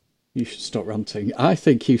think you should stop ranting. I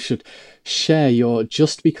think you should share your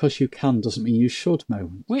just because you can doesn't mean you should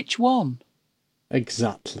moment. Which one?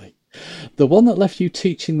 Exactly. The one that left you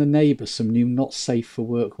teaching the neighbour some new not safe for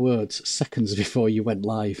work words seconds before you went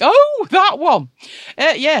live. Oh, that one.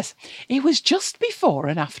 Yes. It was just before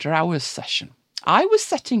an after hours session. I was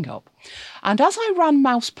setting up, and as I ran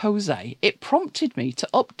Mouse Pose, it prompted me to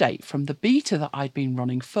update from the beta that I'd been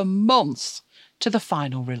running for months to the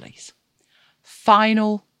final release.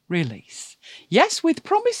 Final release. Yes, with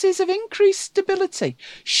promises of increased stability.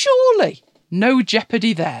 Surely no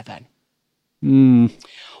jeopardy there then.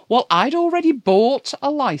 Well, I'd already bought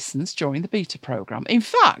a license during the beta program. In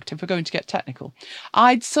fact, if we're going to get technical,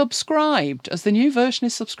 I'd subscribed, as the new version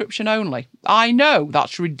is subscription only. I know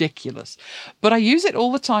that's ridiculous, but I use it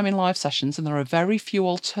all the time in live sessions, and there are very few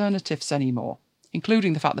alternatives anymore,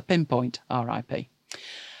 including the fact that Pinpoint, RIP.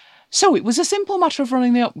 So it was a simple matter of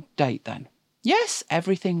running the update then. Yes,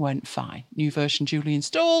 everything went fine. New version duly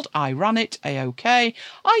installed. I ran it, A-OK.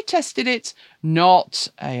 I tested it, not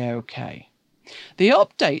A-OK. The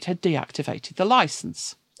update had deactivated the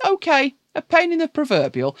license. OK, a pain in the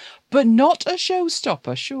proverbial, but not a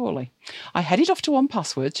showstopper, surely. I headed off to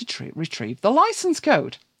 1Password to retrieve the license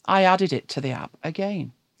code. I added it to the app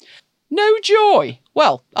again. No joy.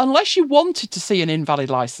 Well, unless you wanted to see an invalid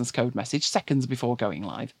license code message seconds before going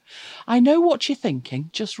live. I know what you're thinking,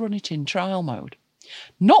 just run it in trial mode.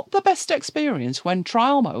 Not the best experience when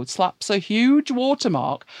trial mode slaps a huge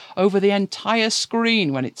watermark over the entire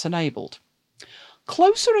screen when it's enabled.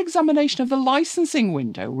 Closer examination of the licensing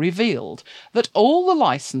window revealed that all the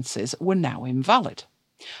licenses were now invalid.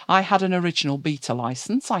 I had an original beta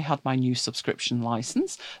license, I had my new subscription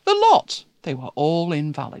license, the lot. They were all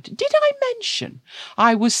invalid. Did I mention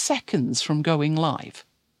I was seconds from going live?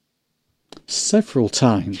 Several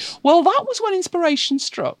times. Well, that was when inspiration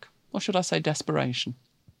struck. Or should I say desperation?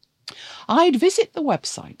 I'd visit the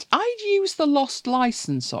website. I'd use the lost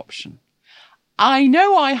license option. I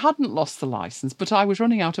know I hadn't lost the license, but I was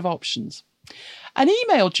running out of options. An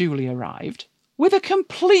email duly arrived with a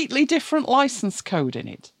completely different license code in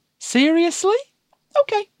it. Seriously?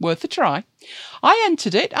 OK, worth a try. I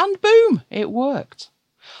entered it and boom, it worked.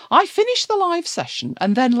 I finished the live session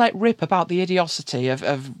and then let rip about the idiocy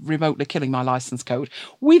of remotely killing my license code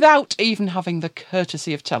without even having the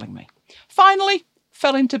courtesy of telling me. Finally,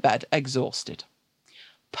 fell into bed exhausted.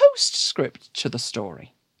 Postscript to the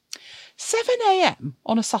story. 7 a.m.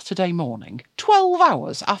 on a Saturday morning, 12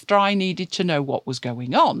 hours after I needed to know what was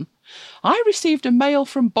going on, I received a mail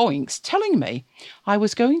from Boinx telling me I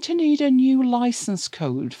was going to need a new license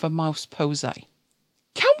code for Mouse Pose. Can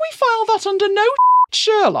we file that under no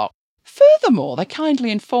Sherlock? Furthermore, they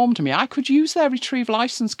kindly informed me I could use their retrieve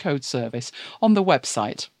license code service on the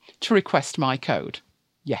website to request my code.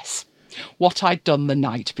 Yes, what I'd done the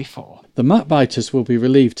night before. The map biters will be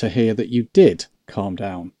relieved to hear that you did calm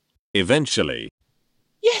down. Eventually.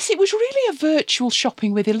 Yes, it was really a virtual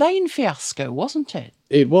shopping with Elaine fiasco, wasn't it?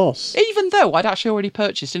 It was. Even though I'd actually already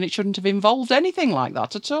purchased and it shouldn't have involved anything like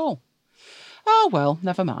that at all. Oh, well,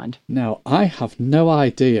 never mind. Now, I have no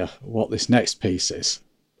idea what this next piece is.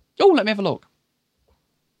 Oh, let me have a look.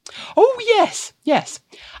 Oh, yes.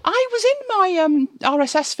 I was in my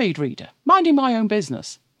RSS feed reader, minding my own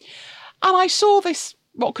business, and I saw this,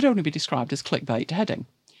 what could only be described as clickbait heading,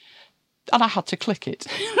 and I had to click it.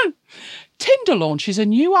 Tinder launches a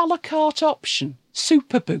new a la carte option,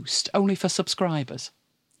 Super Boost, only for subscribers.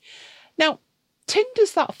 Now,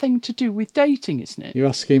 Tinder's that thing to do with dating, isn't it? You're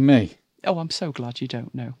asking me? Oh, I'm so glad you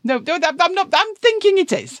don't know. No, I'm not. I'm thinking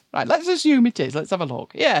it is. Right, let's assume it is. Let's have a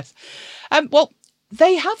look. Yes. Well,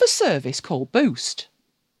 they have a service called Boost.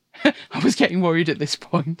 I was getting worried at this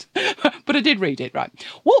point, but I did read it. Right.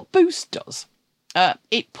 What Boost does,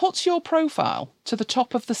 it puts your profile to the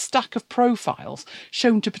top of the stack of profiles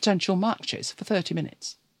shown to potential matches for 30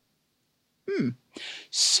 minutes.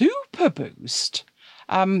 Super Boost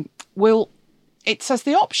it says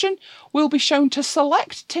the option will be shown to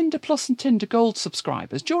select Tinder Plus and Tinder Gold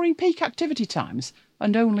subscribers during peak activity times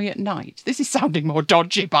and only at night. This is sounding more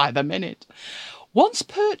dodgy by the minute. Once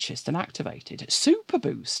purchased and activated, Super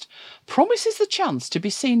Boost promises the chance to be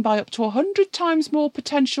seen by up to 100 times more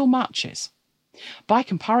potential matches. By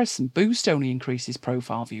comparison, Boost only increases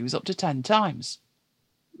profile views up to 10 times.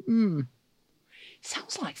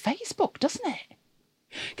 Sounds like Facebook, doesn't it?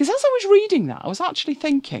 Because as I was reading that, I was actually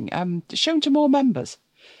thinking, shown to more members.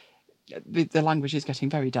 The language is getting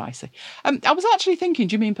very dicey. I was actually thinking,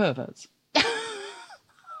 do you mean perverts?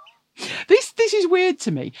 This is weird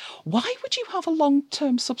to me. Why would you have a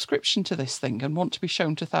long-term subscription to this thing and want to be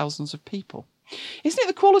shown to thousands of people? Isn't it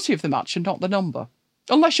the quality of the match and not the number?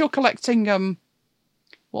 Unless you're collecting,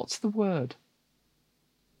 what's the word?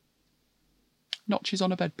 Notches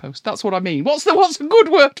on a bedpost. That's what I mean. What's a good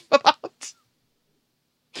word for that?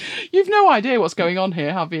 You've no idea what's going on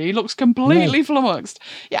here, have you? He looks completely flummoxed.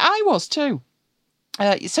 Yeah, I was too.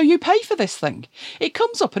 So you pay for this thing. It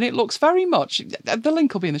comes up and it looks very much... The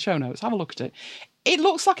link will be in the show notes. Have a look at it. It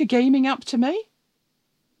looks like a gaming app to me.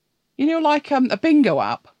 You know, like a bingo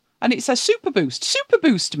app. And it says Super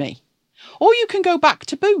Boost me. Or you can go back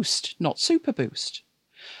to Boost, not Super Boost.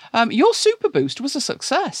 Your Super Boost was a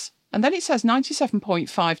success. And then it says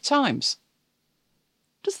 97.5 times.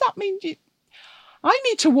 Does that mean... I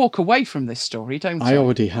need to walk away from this story, don't I? I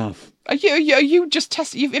already have. Are you just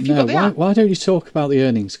testing? Have you got the app? Why don't you talk about the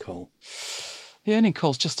earnings call? The earning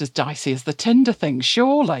call's just as dicey as the Tinder thing,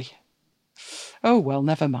 surely. Oh, well,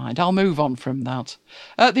 never mind. I'll move on from that.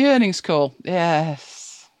 The earnings call,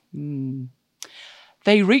 yes.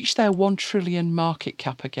 They reached their 1 trillion market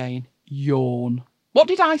cap again. Yawn. What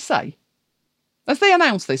did I say? As they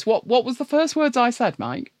announced this, what was the first words I said,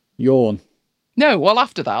 Mike? Yawn. No, well,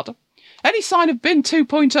 after that... Any sign of bin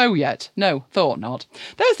 2.0 yet? No, thought not.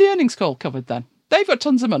 There's the earnings call covered then. They've got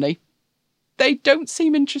tons of money. They don't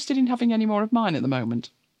seem interested in having any more of mine at the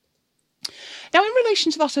moment. Now, in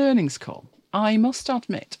relation to that earnings call, I must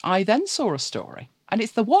admit, I then saw a story, and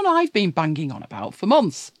it's the one I've been banging on about for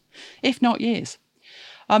months, if not years.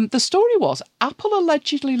 The story was Apple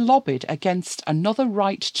allegedly lobbied against another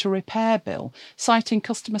right to repair bill, citing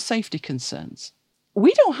customer safety concerns.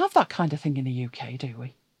 We don't have that kind of thing in the UK, do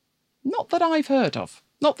we? Not that I've heard of.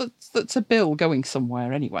 Not that that's a bill going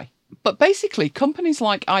somewhere anyway. But basically, companies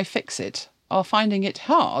like iFixit are finding it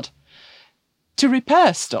hard to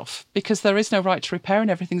repair stuff because there is no right to repair and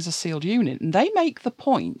everything's a sealed unit. And they make the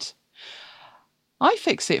point,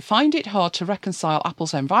 iFixit find it hard to reconcile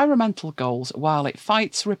Apple's environmental goals while it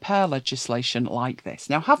fights repair legislation like this.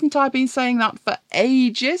 Now, haven't I been saying that for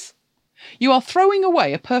ages? You are throwing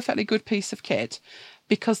away a perfectly good piece of kit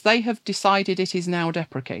because they have decided it is now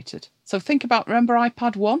deprecated. So think about, remember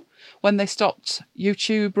iPad 1, when they stopped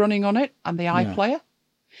YouTube running on it and the iPlayer?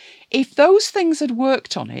 If those things had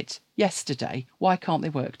worked on it yesterday, why can't they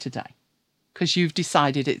work today? Because you've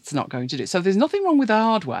decided it's not going to do it. So there's nothing wrong with the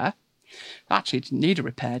hardware. Actually, it didn't need a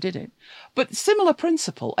repair, did it? But similar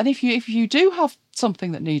principle. And if you do have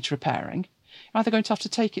something that needs repairing, you're either going to have to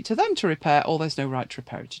take it to them to repair or there's no right to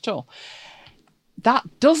repair it at all.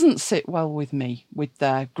 That doesn't sit well with me, with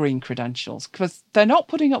their green credentials, because they're not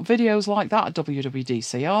putting up videos like that at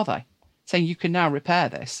WWDC, are they? Saying you can now repair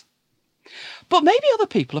this. But maybe other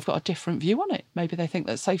people have got a different view on it. Maybe they think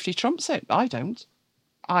that safety trumps it. I don't.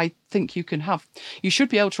 I think you should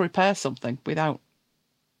be able to repair something without...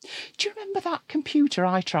 Do you remember that computer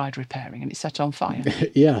I tried repairing and it set on fire?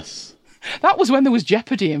 Yes. That was when there was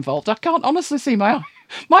Jeopardy involved. I can't honestly see my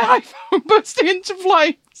iPhone bursting into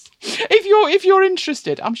flames. If you're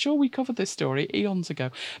interested, I'm sure we covered this story eons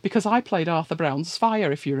ago because I played Arthur Brown's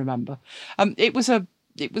Fire, if you remember. It was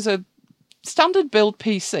a standard build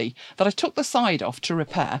PC that I took the side off to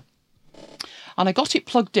repair, and I got it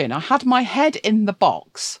plugged in. I had my head in the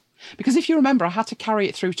box. Because if you remember, I had to carry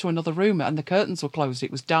it through to another room and the curtains were closed.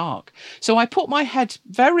 It was dark. So I put my head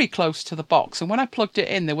very close to the box. And when I plugged it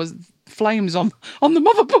in, there was flames on the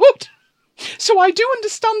motherboard. So I do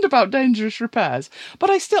understand about dangerous repairs.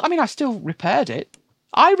 But I still repaired it.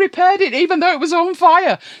 I repaired it even though it was on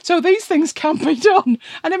fire. So these things can be done.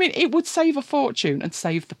 And I mean, it would save a fortune and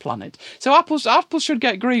save the planet. So Apple should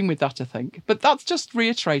get green with that, I think. But that's just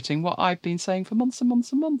reiterating what I've been saying for months and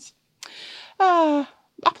months and months.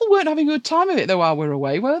 Apple weren't having a good time of it, though, while we were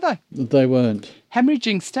away, were they? They weren't.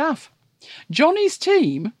 Hemorrhaging staff. Johnny's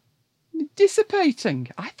team dissipating.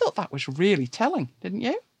 I thought that was really telling, didn't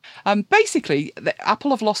you? Basically,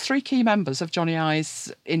 Apple have lost 3 key members of Johnny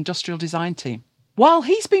Ive's industrial design team, while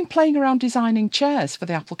he's been playing around designing chairs for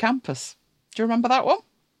the Apple campus. Do you remember that one?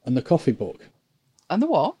 And the coffee book. And the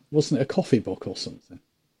what? Wasn't it a coffee book or something?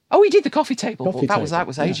 Oh, he did the coffee table book. That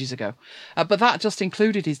was yeah. ages ago. But that just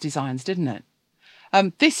included his designs, didn't it?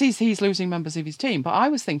 He's losing members of his team, but I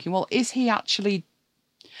was thinking, well, is he actually...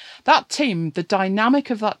 That team, the dynamic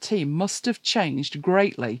of that team must have changed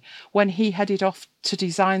greatly when he headed off to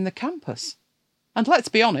design the campus. And let's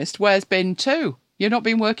be honest, where's Bin 2? You've not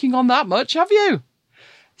been working on that much, have you?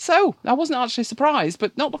 So, I wasn't actually surprised,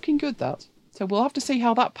 but not looking good, that. So we'll have to see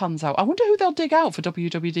how that pans out. I wonder who they'll dig out for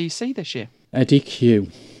WWDC this year. Eddie Q.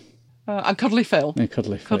 And Cuddly Phil. Yeah,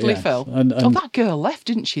 Cuddly Phil. Phil. And that girl left,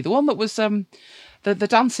 didn't she? The one that was... The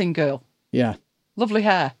dancing girl. Yeah. Lovely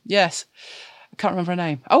hair. Yes. I can't remember her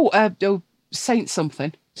name. Oh, Saint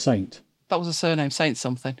something. Saint. That was a surname, Saint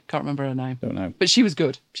something. Can't remember her name. Don't know. But she was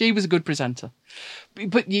good. She was a good presenter.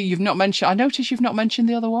 But you've not mentioned... I noticed you've not mentioned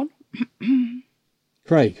the other one.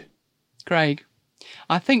 Craig.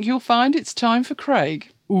 I think you'll find it's time for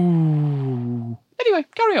Craig. Ooh. Anyway,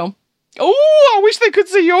 carry on. Oh, I wish they could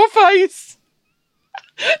see your face.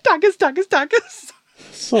 Daggers.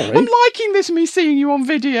 Sorry. I'm liking this, me seeing you on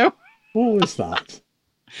video. What was that?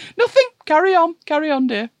 Nothing. Carry on,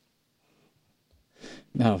 dear.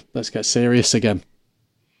 Now, let's get serious again.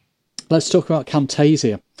 Let's talk about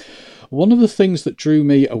Camtasia. One of the things that drew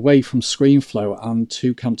me away from ScreenFlow and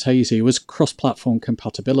to Camtasia was cross-platform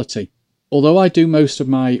compatibility. Although I do most of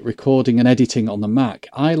my recording and editing on the Mac,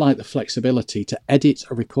 I like the flexibility to edit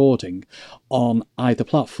a recording on either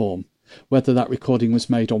platform, whether that recording was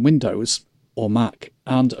made on Windows or Mac,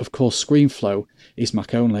 and of course ScreenFlow is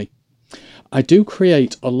Mac only. I do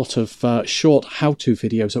create a lot of short how-to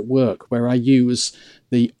videos at work where I use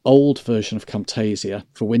the old version of Camtasia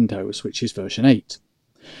for Windows, which is version 8.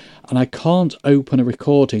 And I can't open a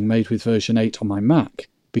recording made with version 8 on my Mac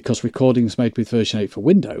because recordings made with version 8 for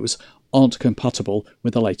Windows aren't compatible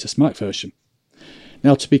with the latest Mac version.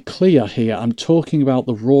 Now, to be clear here, I'm talking about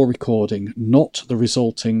the raw recording, not the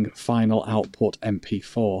resulting final output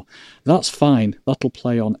MP4. That's fine. That'll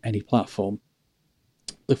play on any platform.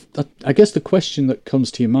 I guess the question that comes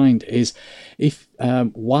to your mind is,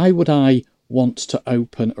 why would I want to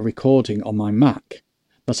open a recording on my Mac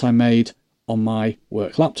that I made on my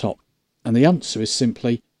work laptop? And the answer is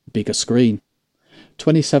simply bigger screen.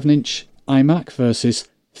 27-inch iMac versus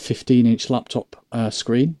 15-inch laptop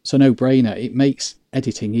screen. So no brainer. It makes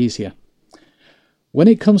editing easier. When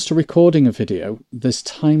it comes to recording a video, there's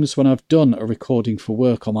times when I've done a recording for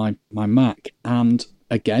work on my Mac, and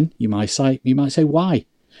again, you might say why?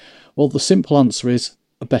 Well, the simple answer is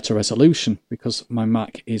a better resolution because my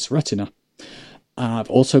Mac is Retina. I've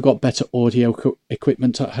also got better audio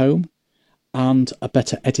equipment at home and a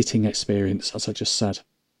better editing experience, as I just said.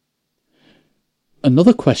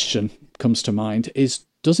 Another question comes to mind is,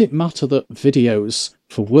 does it matter that videos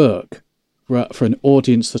for work, for an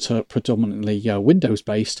audience that are predominantly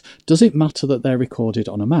Windows-based, does it matter that they're recorded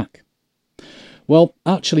on a Mac? Well,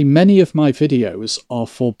 actually, many of my videos are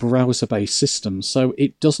for browser-based systems, so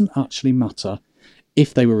it doesn't actually matter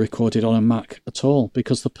if they were recorded on a Mac at all,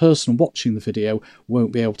 because the person watching the video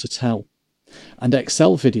won't be able to tell. And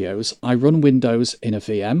Excel videos, I run Windows in a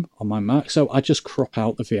VM on my Mac, so I just crop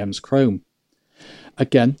out the VM's Chrome.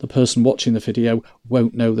 Again, the person watching the video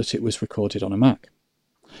won't know that it was recorded on a Mac.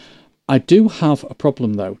 I do have a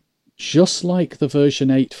problem though. Just like the version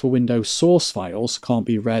 8 for Windows source files can't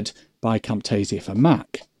be read by Camtasia for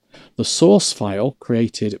Mac, the source file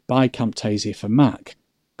created by Camtasia for Mac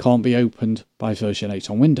can't be opened by version 8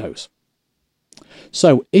 on Windows.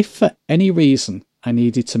 So if for any reason I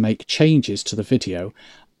needed to make changes to the video,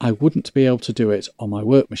 I wouldn't be able to do it on my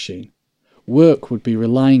work machine. Work would be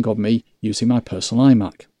relying on me using my personal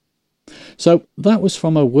iMac. So that was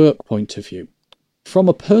from a work point of view. From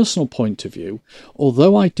a personal point of view,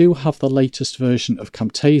 although I do have the latest version of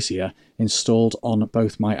Camtasia installed on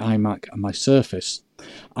both my iMac and my Surface,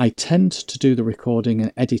 I tend to do the recording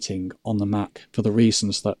and editing on the Mac for the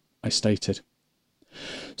reasons that I stated.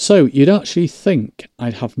 So you'd actually think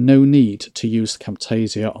I'd have no need to use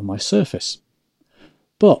Camtasia on my Surface.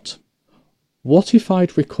 But what if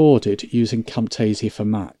I'd recorded using Camtasia for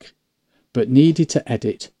Mac, but needed to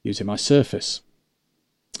edit using my Surface?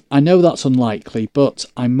 I know that's unlikely, but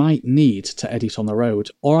I might need to edit on the road,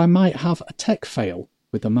 or I might have a tech fail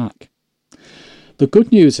with the Mac. The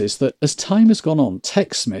good news is that as time has gone on,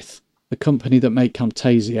 TechSmith, the company that make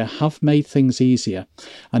Camtasia, have made things easier,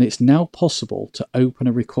 and it's now possible to open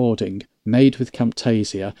a recording made with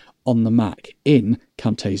Camtasia on the Mac in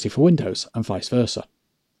Camtasia for Windows and vice versa.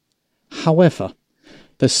 However,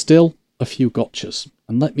 there's still a few gotchas,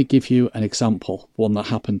 and let me give you an example, one that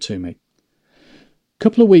happened to me. A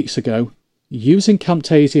couple of weeks ago, using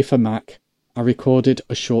Camtasia for Mac, I recorded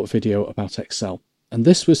a short video about Excel, and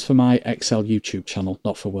this was for my Excel YouTube channel,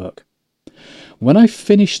 not for work. When I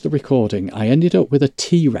finished the recording, I ended up with a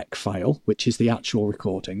TREC file, which is the actual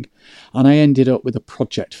recording, and I ended up with a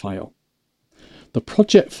project file. The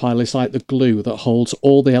project file is like the glue that holds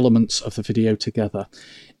all the elements of the video together.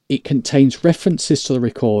 It contains references to the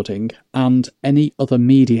recording and any other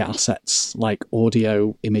media assets like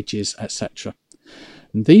audio, images, etc.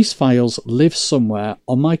 And these files live somewhere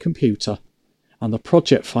on my computer, and the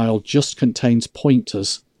project file just contains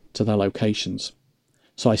pointers to their locations.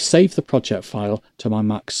 So I save the project file to my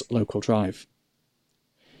Mac's local drive.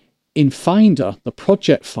 In Finder, the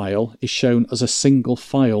project file is shown as a single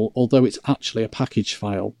file, although it's actually a package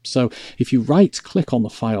file. So if you right-click on the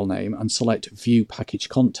file name and select View Package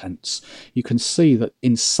Contents, you can see that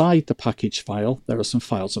inside the package file there are some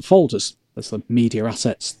files and folders. There's the media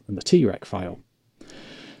assets and the TREC file.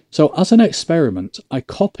 So as an experiment, I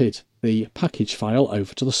copied the package file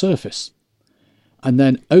over to the Surface and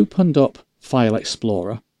then opened up File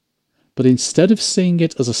Explorer, but instead of seeing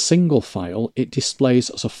it as a single file, it displays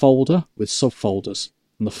as a folder with subfolders,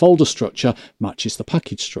 and the folder structure matches the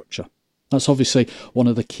package structure. That's obviously one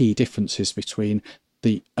of the key differences between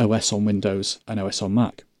the OS on Windows and OS on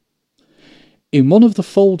Mac. In one of the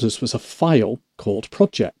folders was a file called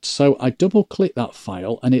Project, so I double-clicked that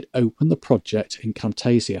file and it opened the project in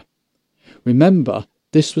Camtasia. Remember,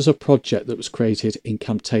 this was a project that was created in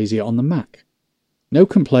Camtasia on the Mac. No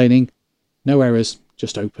complaining, no errors,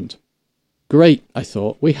 just opened. Great, I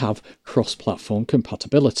thought, we have cross-platform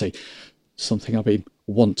compatibility, something I've been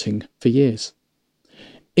wanting for years.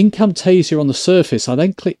 In Camtasia on the Surface, I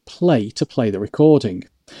then clicked play to play the recording,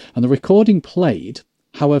 and the recording played.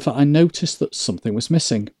 However, I noticed that something was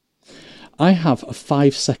missing. I have a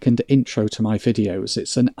 5-second intro to my videos.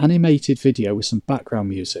 It's an animated video with some background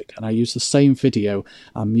music, and I use the same video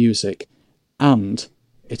and music, and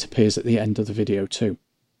it appears at the end of the video too.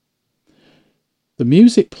 The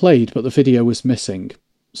music played, but the video was missing,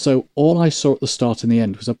 so all I saw at the start and the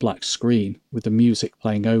end was a black screen with the music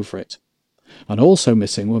playing over it. And also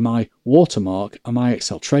missing were my watermark and my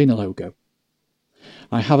Excel Trainer logo.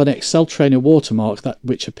 I have an Excel Trainer watermark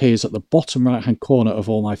which appears at the bottom right hand corner of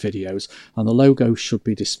all my videos, and the logo should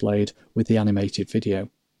be displayed with the animated video.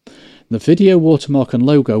 The video watermark and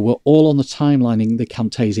logo were all on the timeline in the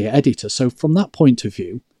Camtasia editor, so from that point of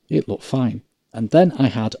view, it looked fine. And then I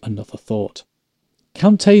had another thought.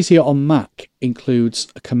 Camtasia on Mac includes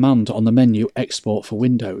a command on the menu Export for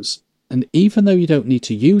Windows, and even though you don't need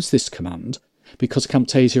to use this command, because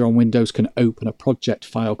Camtasia on Windows can open a project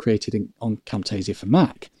file created on Camtasia for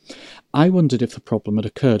Mac, I wondered if the problem had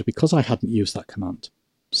occurred because I hadn't used that command.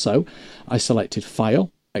 So I selected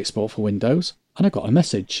File, Export for Windows, and I got a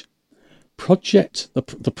message.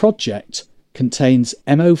 The project contains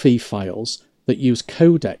MOV files that use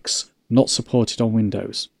codecs not supported on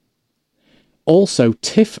Windows. Also,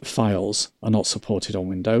 TIFF files are not supported on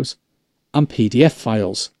Windows, and PDF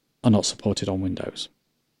files are not supported on Windows.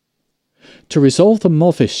 To resolve the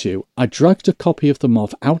MOV issue, I dragged a copy of the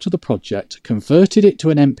MOV out of the project, converted it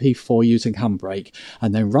to an MP4 using Handbrake,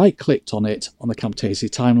 and then right-clicked on it on the Camtasia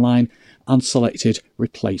timeline and selected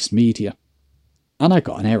Replace Media. And I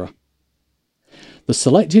got an error. The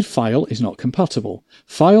selected file is not compatible.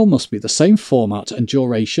 File must be the same format and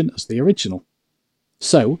duration as the original.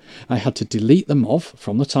 So I had to delete the MOV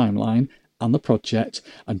from the timeline and the project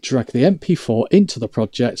and drag the MP4 into the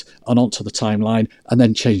project and onto the timeline and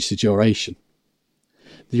then change the duration.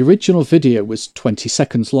 The original video was 20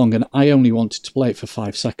 seconds long and I only wanted to play it for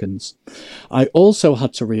 5 seconds. I also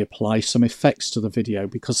had to reapply some effects to the video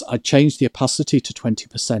because I changed the opacity to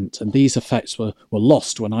 20% and these effects were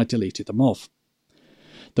lost when I deleted them off.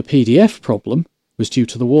 The PDF problem was due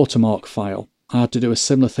to the watermark file. I had to do a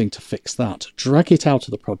similar thing to fix that, drag it out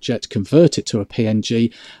of the project, convert it to a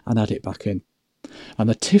PNG and add it back in. And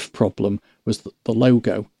the TIFF problem was the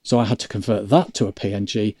logo, so I had to convert that to a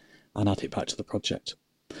PNG and add it back to the project.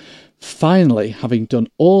 Finally, having done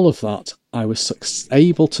all of that, I was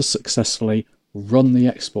able to successfully run the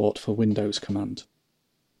export for Windows command.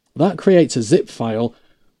 That creates a zip file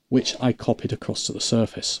which I copied across to the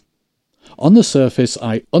Surface. On the Surface,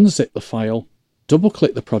 I unzipped the file,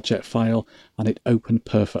 double-clicked the project file, and it opened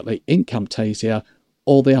perfectly in Camtasia.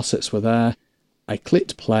 All the assets were there. I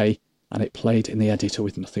clicked play, and it played in the editor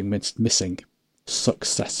with nothing missing.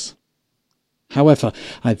 Success. However,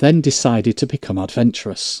 I then decided to become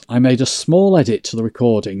adventurous. I made a small edit to the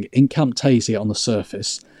recording in Camtasia on the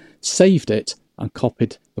Surface, saved it, and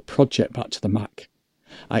copied the project back to the Mac.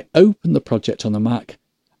 I opened the project on the Mac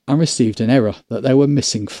and received an error that there were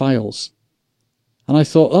missing files. And I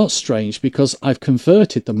thought that's strange because I've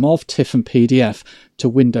converted the MOV, TIFF and PDF to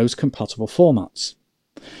Windows compatible formats.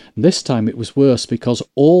 And this time it was worse because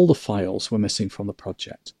all the files were missing from the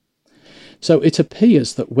project. So it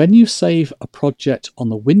appears that when you save a project on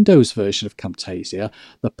the Windows version of Camtasia,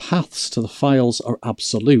 the paths to the files are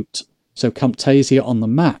absolute. So Camtasia on the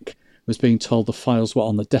Mac was being told the files were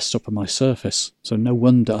on the desktop of my Surface, so no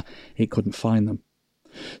wonder it couldn't find them.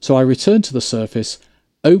 So I returned to the Surface,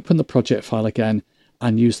 opened the project file again,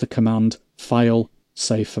 and used the command file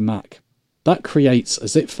save for Mac. That creates a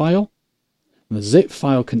zip file, and the zip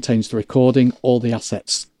file contains the recording, all the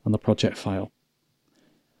assets, and the project file.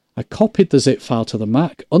 I copied the zip file to the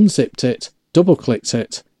Mac, unzipped it, double-clicked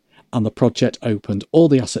it, and the project opened. All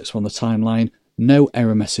the assets were on the timeline, no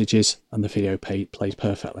error messages, and the video played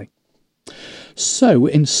perfectly. So,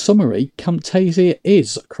 in summary, Camtasia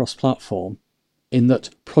is cross-platform in that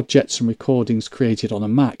projects and recordings created on a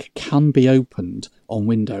Mac can be opened on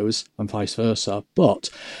Windows and vice versa, but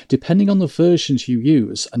depending on the versions you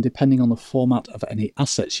use and depending on the format of any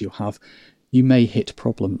assets you have, you may hit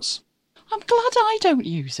problems. I'm glad I don't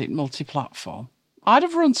use it multi-platform. I'd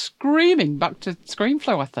have run screaming back to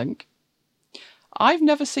ScreenFlow, I think. I've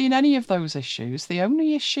never seen any of those issues. The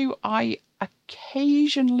only issue I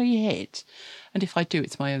occasionally hit, and if I do,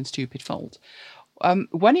 it's my own stupid fault,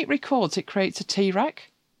 when it records, it creates a T-Rec.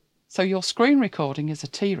 So your screen recording is a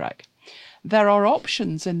T-Rec. There are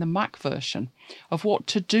options in the Mac version of what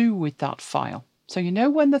to do with that file. So you know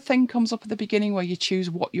when the thing comes up at the beginning where you choose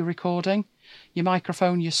what you're recording, your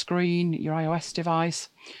microphone, your screen, your iOS device,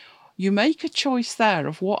 you make a choice there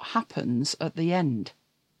of what happens at the end.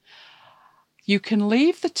 You can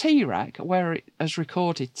leave the T-Rec where it has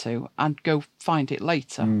recorded to and go find it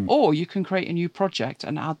later, or you can create a new project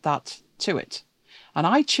and add that to it. And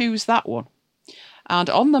I choose that one. And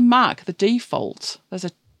on the Mac, the default, there's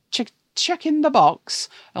a check in the box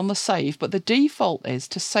on the save, but the default is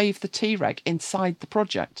to save the T-Rec inside the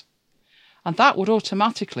project. And that would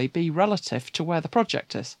automatically be relative to where the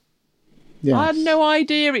project is. Yes. I had no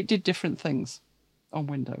idea it did different things on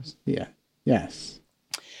Windows. Yeah. Yes.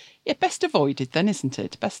 Yeah, best avoided then, isn't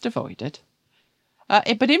it? Best avoided.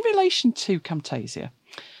 But in relation to Camtasia,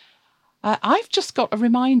 I've just got a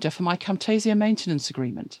reminder for my Camtasia maintenance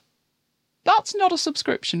agreement. That's not a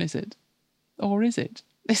subscription, is it? Or is it?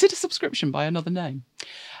 Is it a subscription by another name?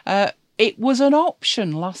 It was an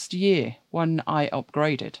option last year when I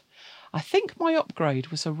upgraded. I think my upgrade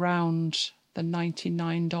was around the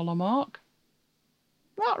 $99 mark.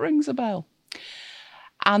 That rings a bell.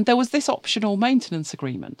 And there was this optional maintenance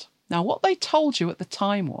agreement. Now, what they told you at the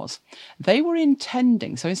time was they were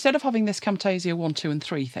intending, so instead of having this Camtasia 1, 2 and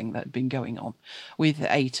 3 thing that had been going on with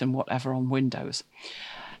 8 and whatever on Windows,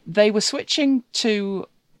 they were switching to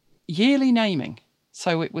yearly naming.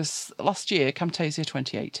 So it was last year, Camtasia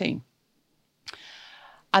 2018.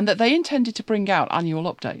 And that they intended to bring out annual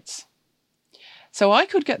updates. So I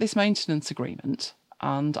could get this maintenance agreement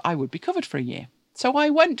and I would be covered for a year. So I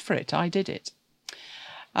went for it. I did it.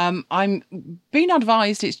 I'm being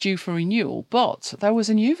advised it's due for renewal, but there was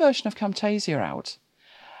a new version of Camtasia out.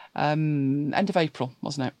 End of April,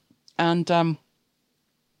 wasn't it? And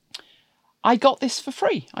I got this for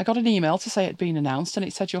free. I got an email to say it had been announced and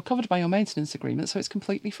it said you're covered by your maintenance agreement, so it's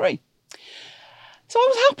completely free. So I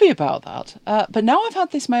was happy about that. But now I've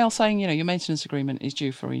had this mail saying, your maintenance agreement is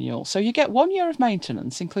due for renewal. So you get 1 year of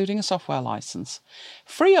maintenance, including a software license,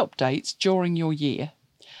 free updates during your year,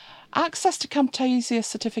 Access to Camtasia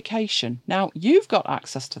certification. Now, you've got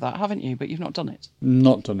access to that, haven't you? But you've not done it.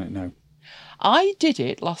 Not done it, no. I did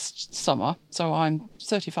it last summer, so I'm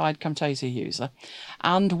certified Camtasia user.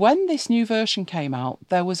 And when this new version came out,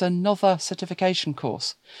 there was another certification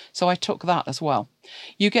course. So I took that as well.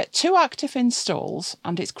 You get 2 active installs,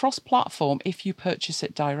 and it's cross-platform if you purchase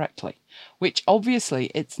it directly, which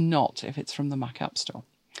obviously it's not if it's from the Mac App Store.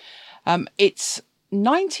 It's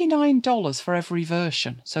 $99 for every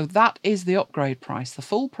version, so that is the upgrade price. The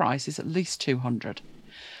full price is at least $200.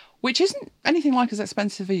 Which isn't anything like as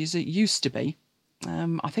expensive as it used to be.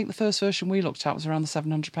 I think the first version we looked at was around the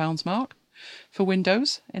 £700 mark for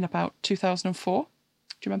Windows in about 2004. Do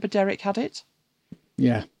you remember Derek had it?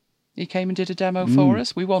 Yeah. He came and did a demo for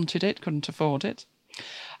us. We wanted it, couldn't afford it.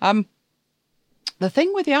 The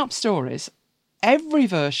thing with the App Store is every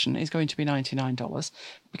version is going to be $99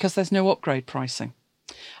 because there's no upgrade pricing.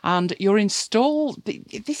 And your install,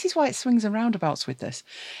 this is why it swings and roundabouts with this.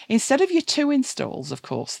 Instead of your 2 installs, of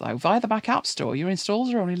course, though, via the Mac App Store, your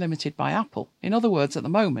installs are only limited by Apple. In other words, at the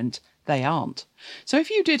moment, they aren't. So if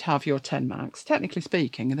you did have your 10 Macs, technically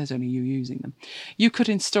speaking, and there's only you using them, you could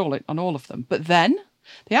install it on all of them. But then,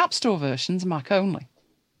 the App Store version's Mac only.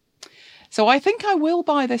 So I think I will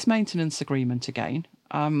buy this maintenance agreement again,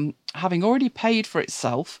 having already paid for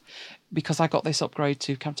itself, because I got this upgrade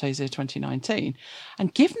to Camtasia 2019.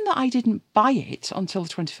 And given that I didn't buy it until the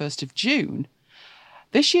 21st of June,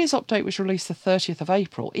 this year's update was released the 30th of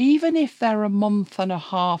April. Even if they're a month and a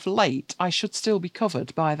half late, I should still be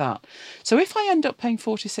covered by that. So if I end up paying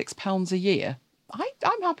 £46 a year,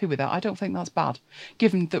 I'm happy with that. I don't think that's bad,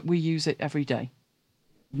 given that we use it every day.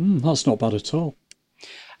 That's not bad at all.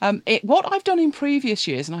 What I've done in previous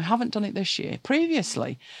years, and I haven't done it this year,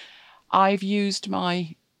 previously, I've used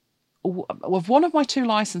one of my 2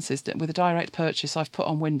 licenses with a direct purchase I've put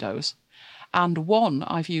on Windows, and one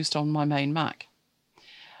I've used on my main Mac.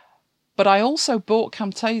 But I also bought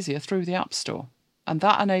Camtasia through the App Store, and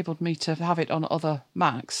that enabled me to have it on other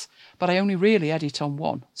Macs, but I only really edit on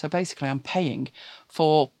one. So basically I'm paying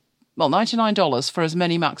for, $99 for as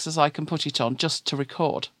many Macs as I can put it on just to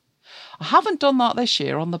record. I haven't done that this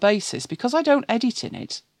year on the basis, because I don't edit in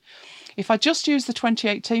it. If I just use the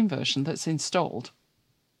 2018 version that's installed,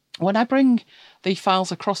 when I bring the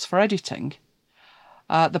files across for editing,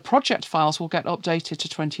 the project files will get updated to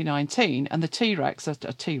 2019, and the T-Rex are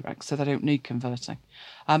T-Rex, so they don't need converting.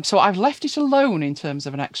 So I've left it alone in terms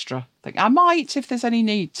of an extra thing. I might if there's any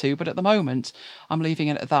need to, but at the moment I'm leaving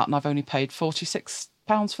it at that, and I've only paid £46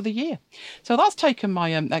 for the year. So that's taken my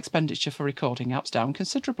expenditure for recording apps down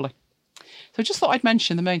considerably. So just thought I'd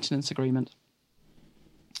mention the maintenance agreement.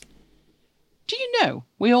 Do you know,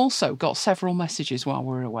 we also got several messages while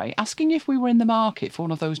we were away asking if we were in the market for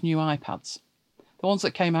one of those new iPads. The ones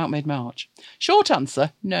that came out mid-March. Short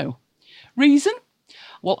answer, no. Reason?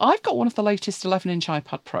 Well, I've got one of the latest 11-inch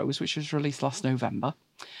iPad Pros, which was released last November.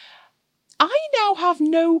 I now have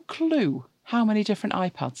no clue how many different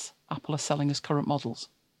iPads Apple are selling as current models.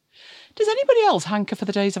 Does anybody else hanker for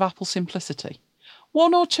the days of Apple simplicity?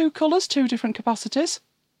 1 or 2 colours, 2 different capacities.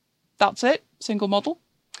 That's it, single model.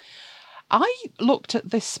 I looked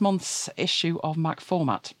at this month's issue of Mac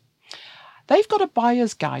Format. They've got a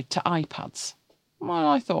buyer's guide to iPads. Well,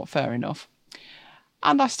 I thought fair enough.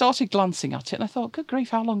 And I started glancing at it and I thought, good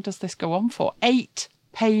grief, how long does this go on for? 8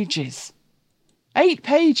 pages. 8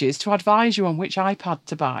 pages to advise you on which iPad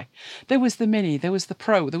to buy. There was the Mini, there was the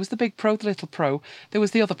Pro, there was the Big Pro, the Little Pro, there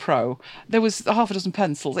was the other Pro, there was half a dozen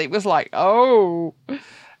pencils. It was like, oh.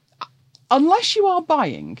 Unless you are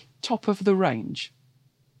buying top of the range,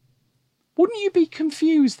 wouldn't you be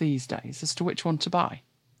confused these days as to which one to buy?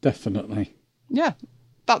 Definitely. Yeah,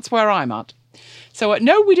 that's where I'm at. So,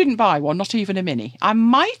 no, we didn't buy one, not even a Mini. I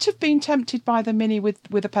might have been tempted by the Mini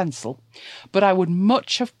with a pencil, but I would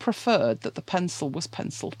much have preferred that the pencil was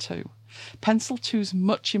Pencil 2. Pencil 2's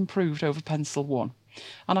much improved over Pencil 1.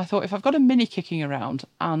 And I thought, if I've got a Mini kicking around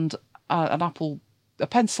and a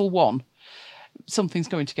Pencil 1, something's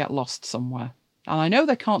going to get lost somewhere. And I know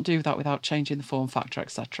they can't do that without changing the form factor,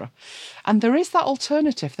 etc. And there is that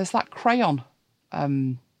alternative. There's that crayon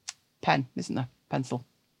pen, isn't there? Pencil.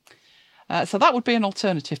 So that would be an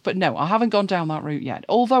alternative. But no, I haven't gone down that route yet.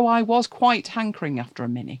 Although I was quite hankering after a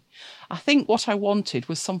Mini. I think what I wanted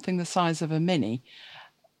was something the size of a Mini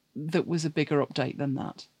that was a bigger update than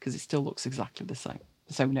that. Because it still looks exactly the same.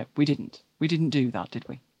 So no, we didn't. We didn't do that, did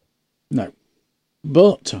we? No.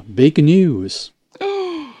 But big news.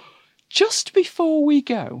 Just before we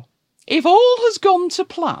go, if all has gone to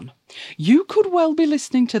plan, you could well be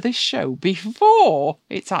listening to this show before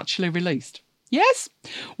it's actually released. Yes,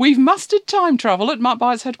 we've mastered time travel at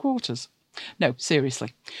MacBytes headquarters. No,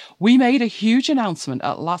 seriously. We made a huge announcement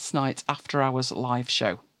at last night's After Hours live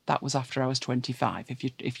show. That was After Hours 25,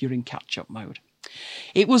 if you're in catch-up mode.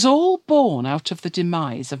 It was all born out of the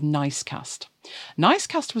demise of Nicecast.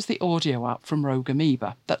 Nicecast was the audio app from Rogue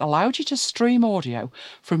Amoeba that allowed you to stream audio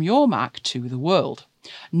from your Mac to the world.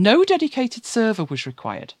 No dedicated server was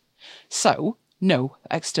required. So, no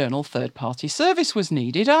external third-party service was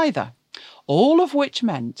needed either. All of which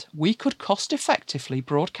meant we could cost-effectively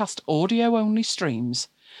broadcast audio-only streams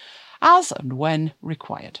as and when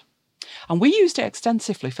required. And we used it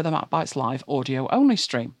extensively for the MacBites Live audio-only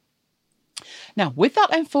stream. Now, with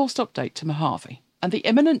that enforced update to Mojave and the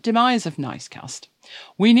imminent demise of Nicecast,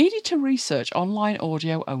 we needed to research online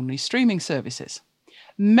audio-only streaming services.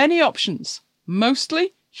 Many options,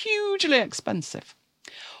 mostly hugely expensive.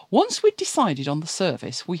 Once we'd decided on the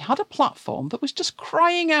service, we had a platform that was just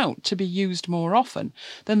crying out to be used more often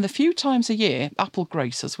than the few times a year Apple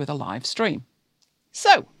grace us with a live stream.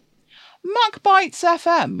 So, MacBites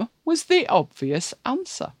FM was the obvious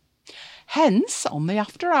answer. Hence, on the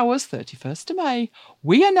After Hours 31st of May,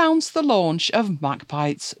 we announced the launch of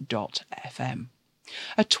MacBites.fm,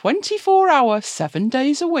 a 24-hour, 7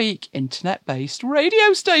 days a week, internet-based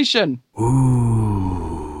radio station.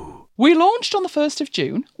 Ooh. We launched on the 1st of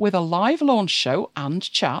June with a live launch show and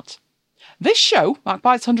chat. This show,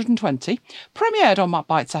 MacBites 120, premiered on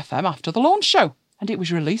MacBites FM after the launch show, and it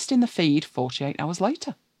was released in the feed 48 hours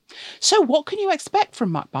later. So what can you expect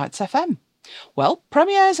from MacBites FM? Well,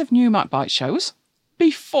 premieres of new MacBite shows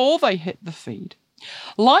before they hit the feed.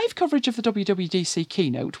 Live coverage of the WWDC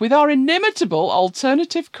keynote with our inimitable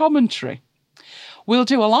alternative commentary. We'll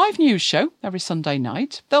do a live news show every Sunday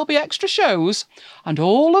night. There'll be extra shows, and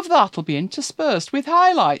all of that will be interspersed with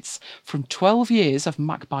highlights from 12 years of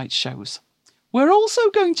MacBite shows. We're also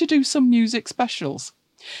going to do some music specials.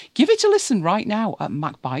 Give it a listen right now at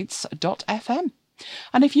macbites.fm.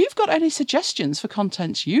 And if you've got any suggestions for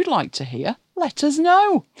content you'd like to hear, let us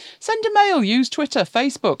know. Send a mail, use Twitter,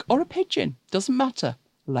 Facebook, or a pigeon. Doesn't matter.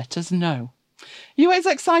 Let us know. You as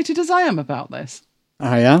excited as I am about this?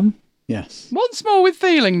 I am, yes. Once more with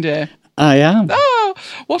feeling, dear. I am. Oh,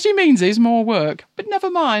 what he means is more work, but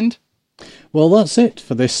never mind. Well, that's it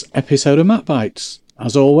for this episode of MacBites.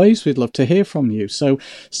 As always, we'd love to hear from you, so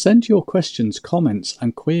send your questions, comments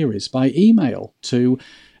and queries by email to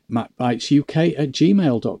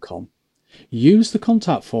macbitesuk@gmail.com. Use the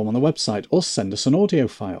contact form on the website or send us an audio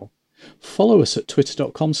file. Follow us at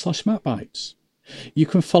twitter.com/macbites. You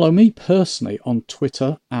can follow me personally on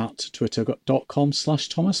Twitter at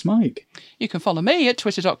twitter.com/ThomasMike. You can follow me at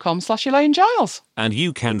twitter.com/Elaine Giles. And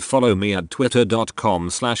you can follow me at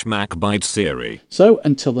twitter.com/MacBitesSiri. So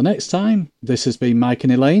until the next time, this has been Mike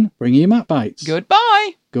and Elaine bringing you MacBites.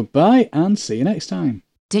 Goodbye. Goodbye and see you next time.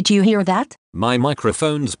 Did you hear that? My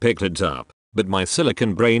microphone's picked it up, but my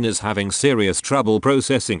silicon brain is having serious trouble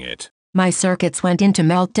processing it. My circuits went into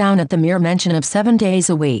meltdown at the mere mention of 7 days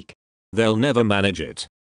a week. They'll never manage it.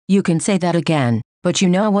 You can say that again, but you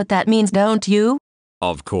know what that means, don't you?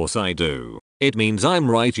 Of course I do. It means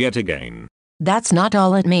I'm right yet again. That's not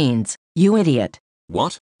all it means, you idiot.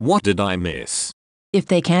 What? What did I miss? If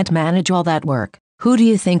they can't manage all that work, who do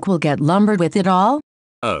you think will get lumbered with it all?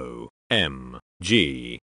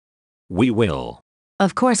 OMG. We will.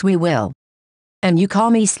 Of course we will. And you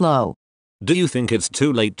call me slow. Do you think it's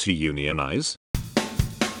too late to unionize?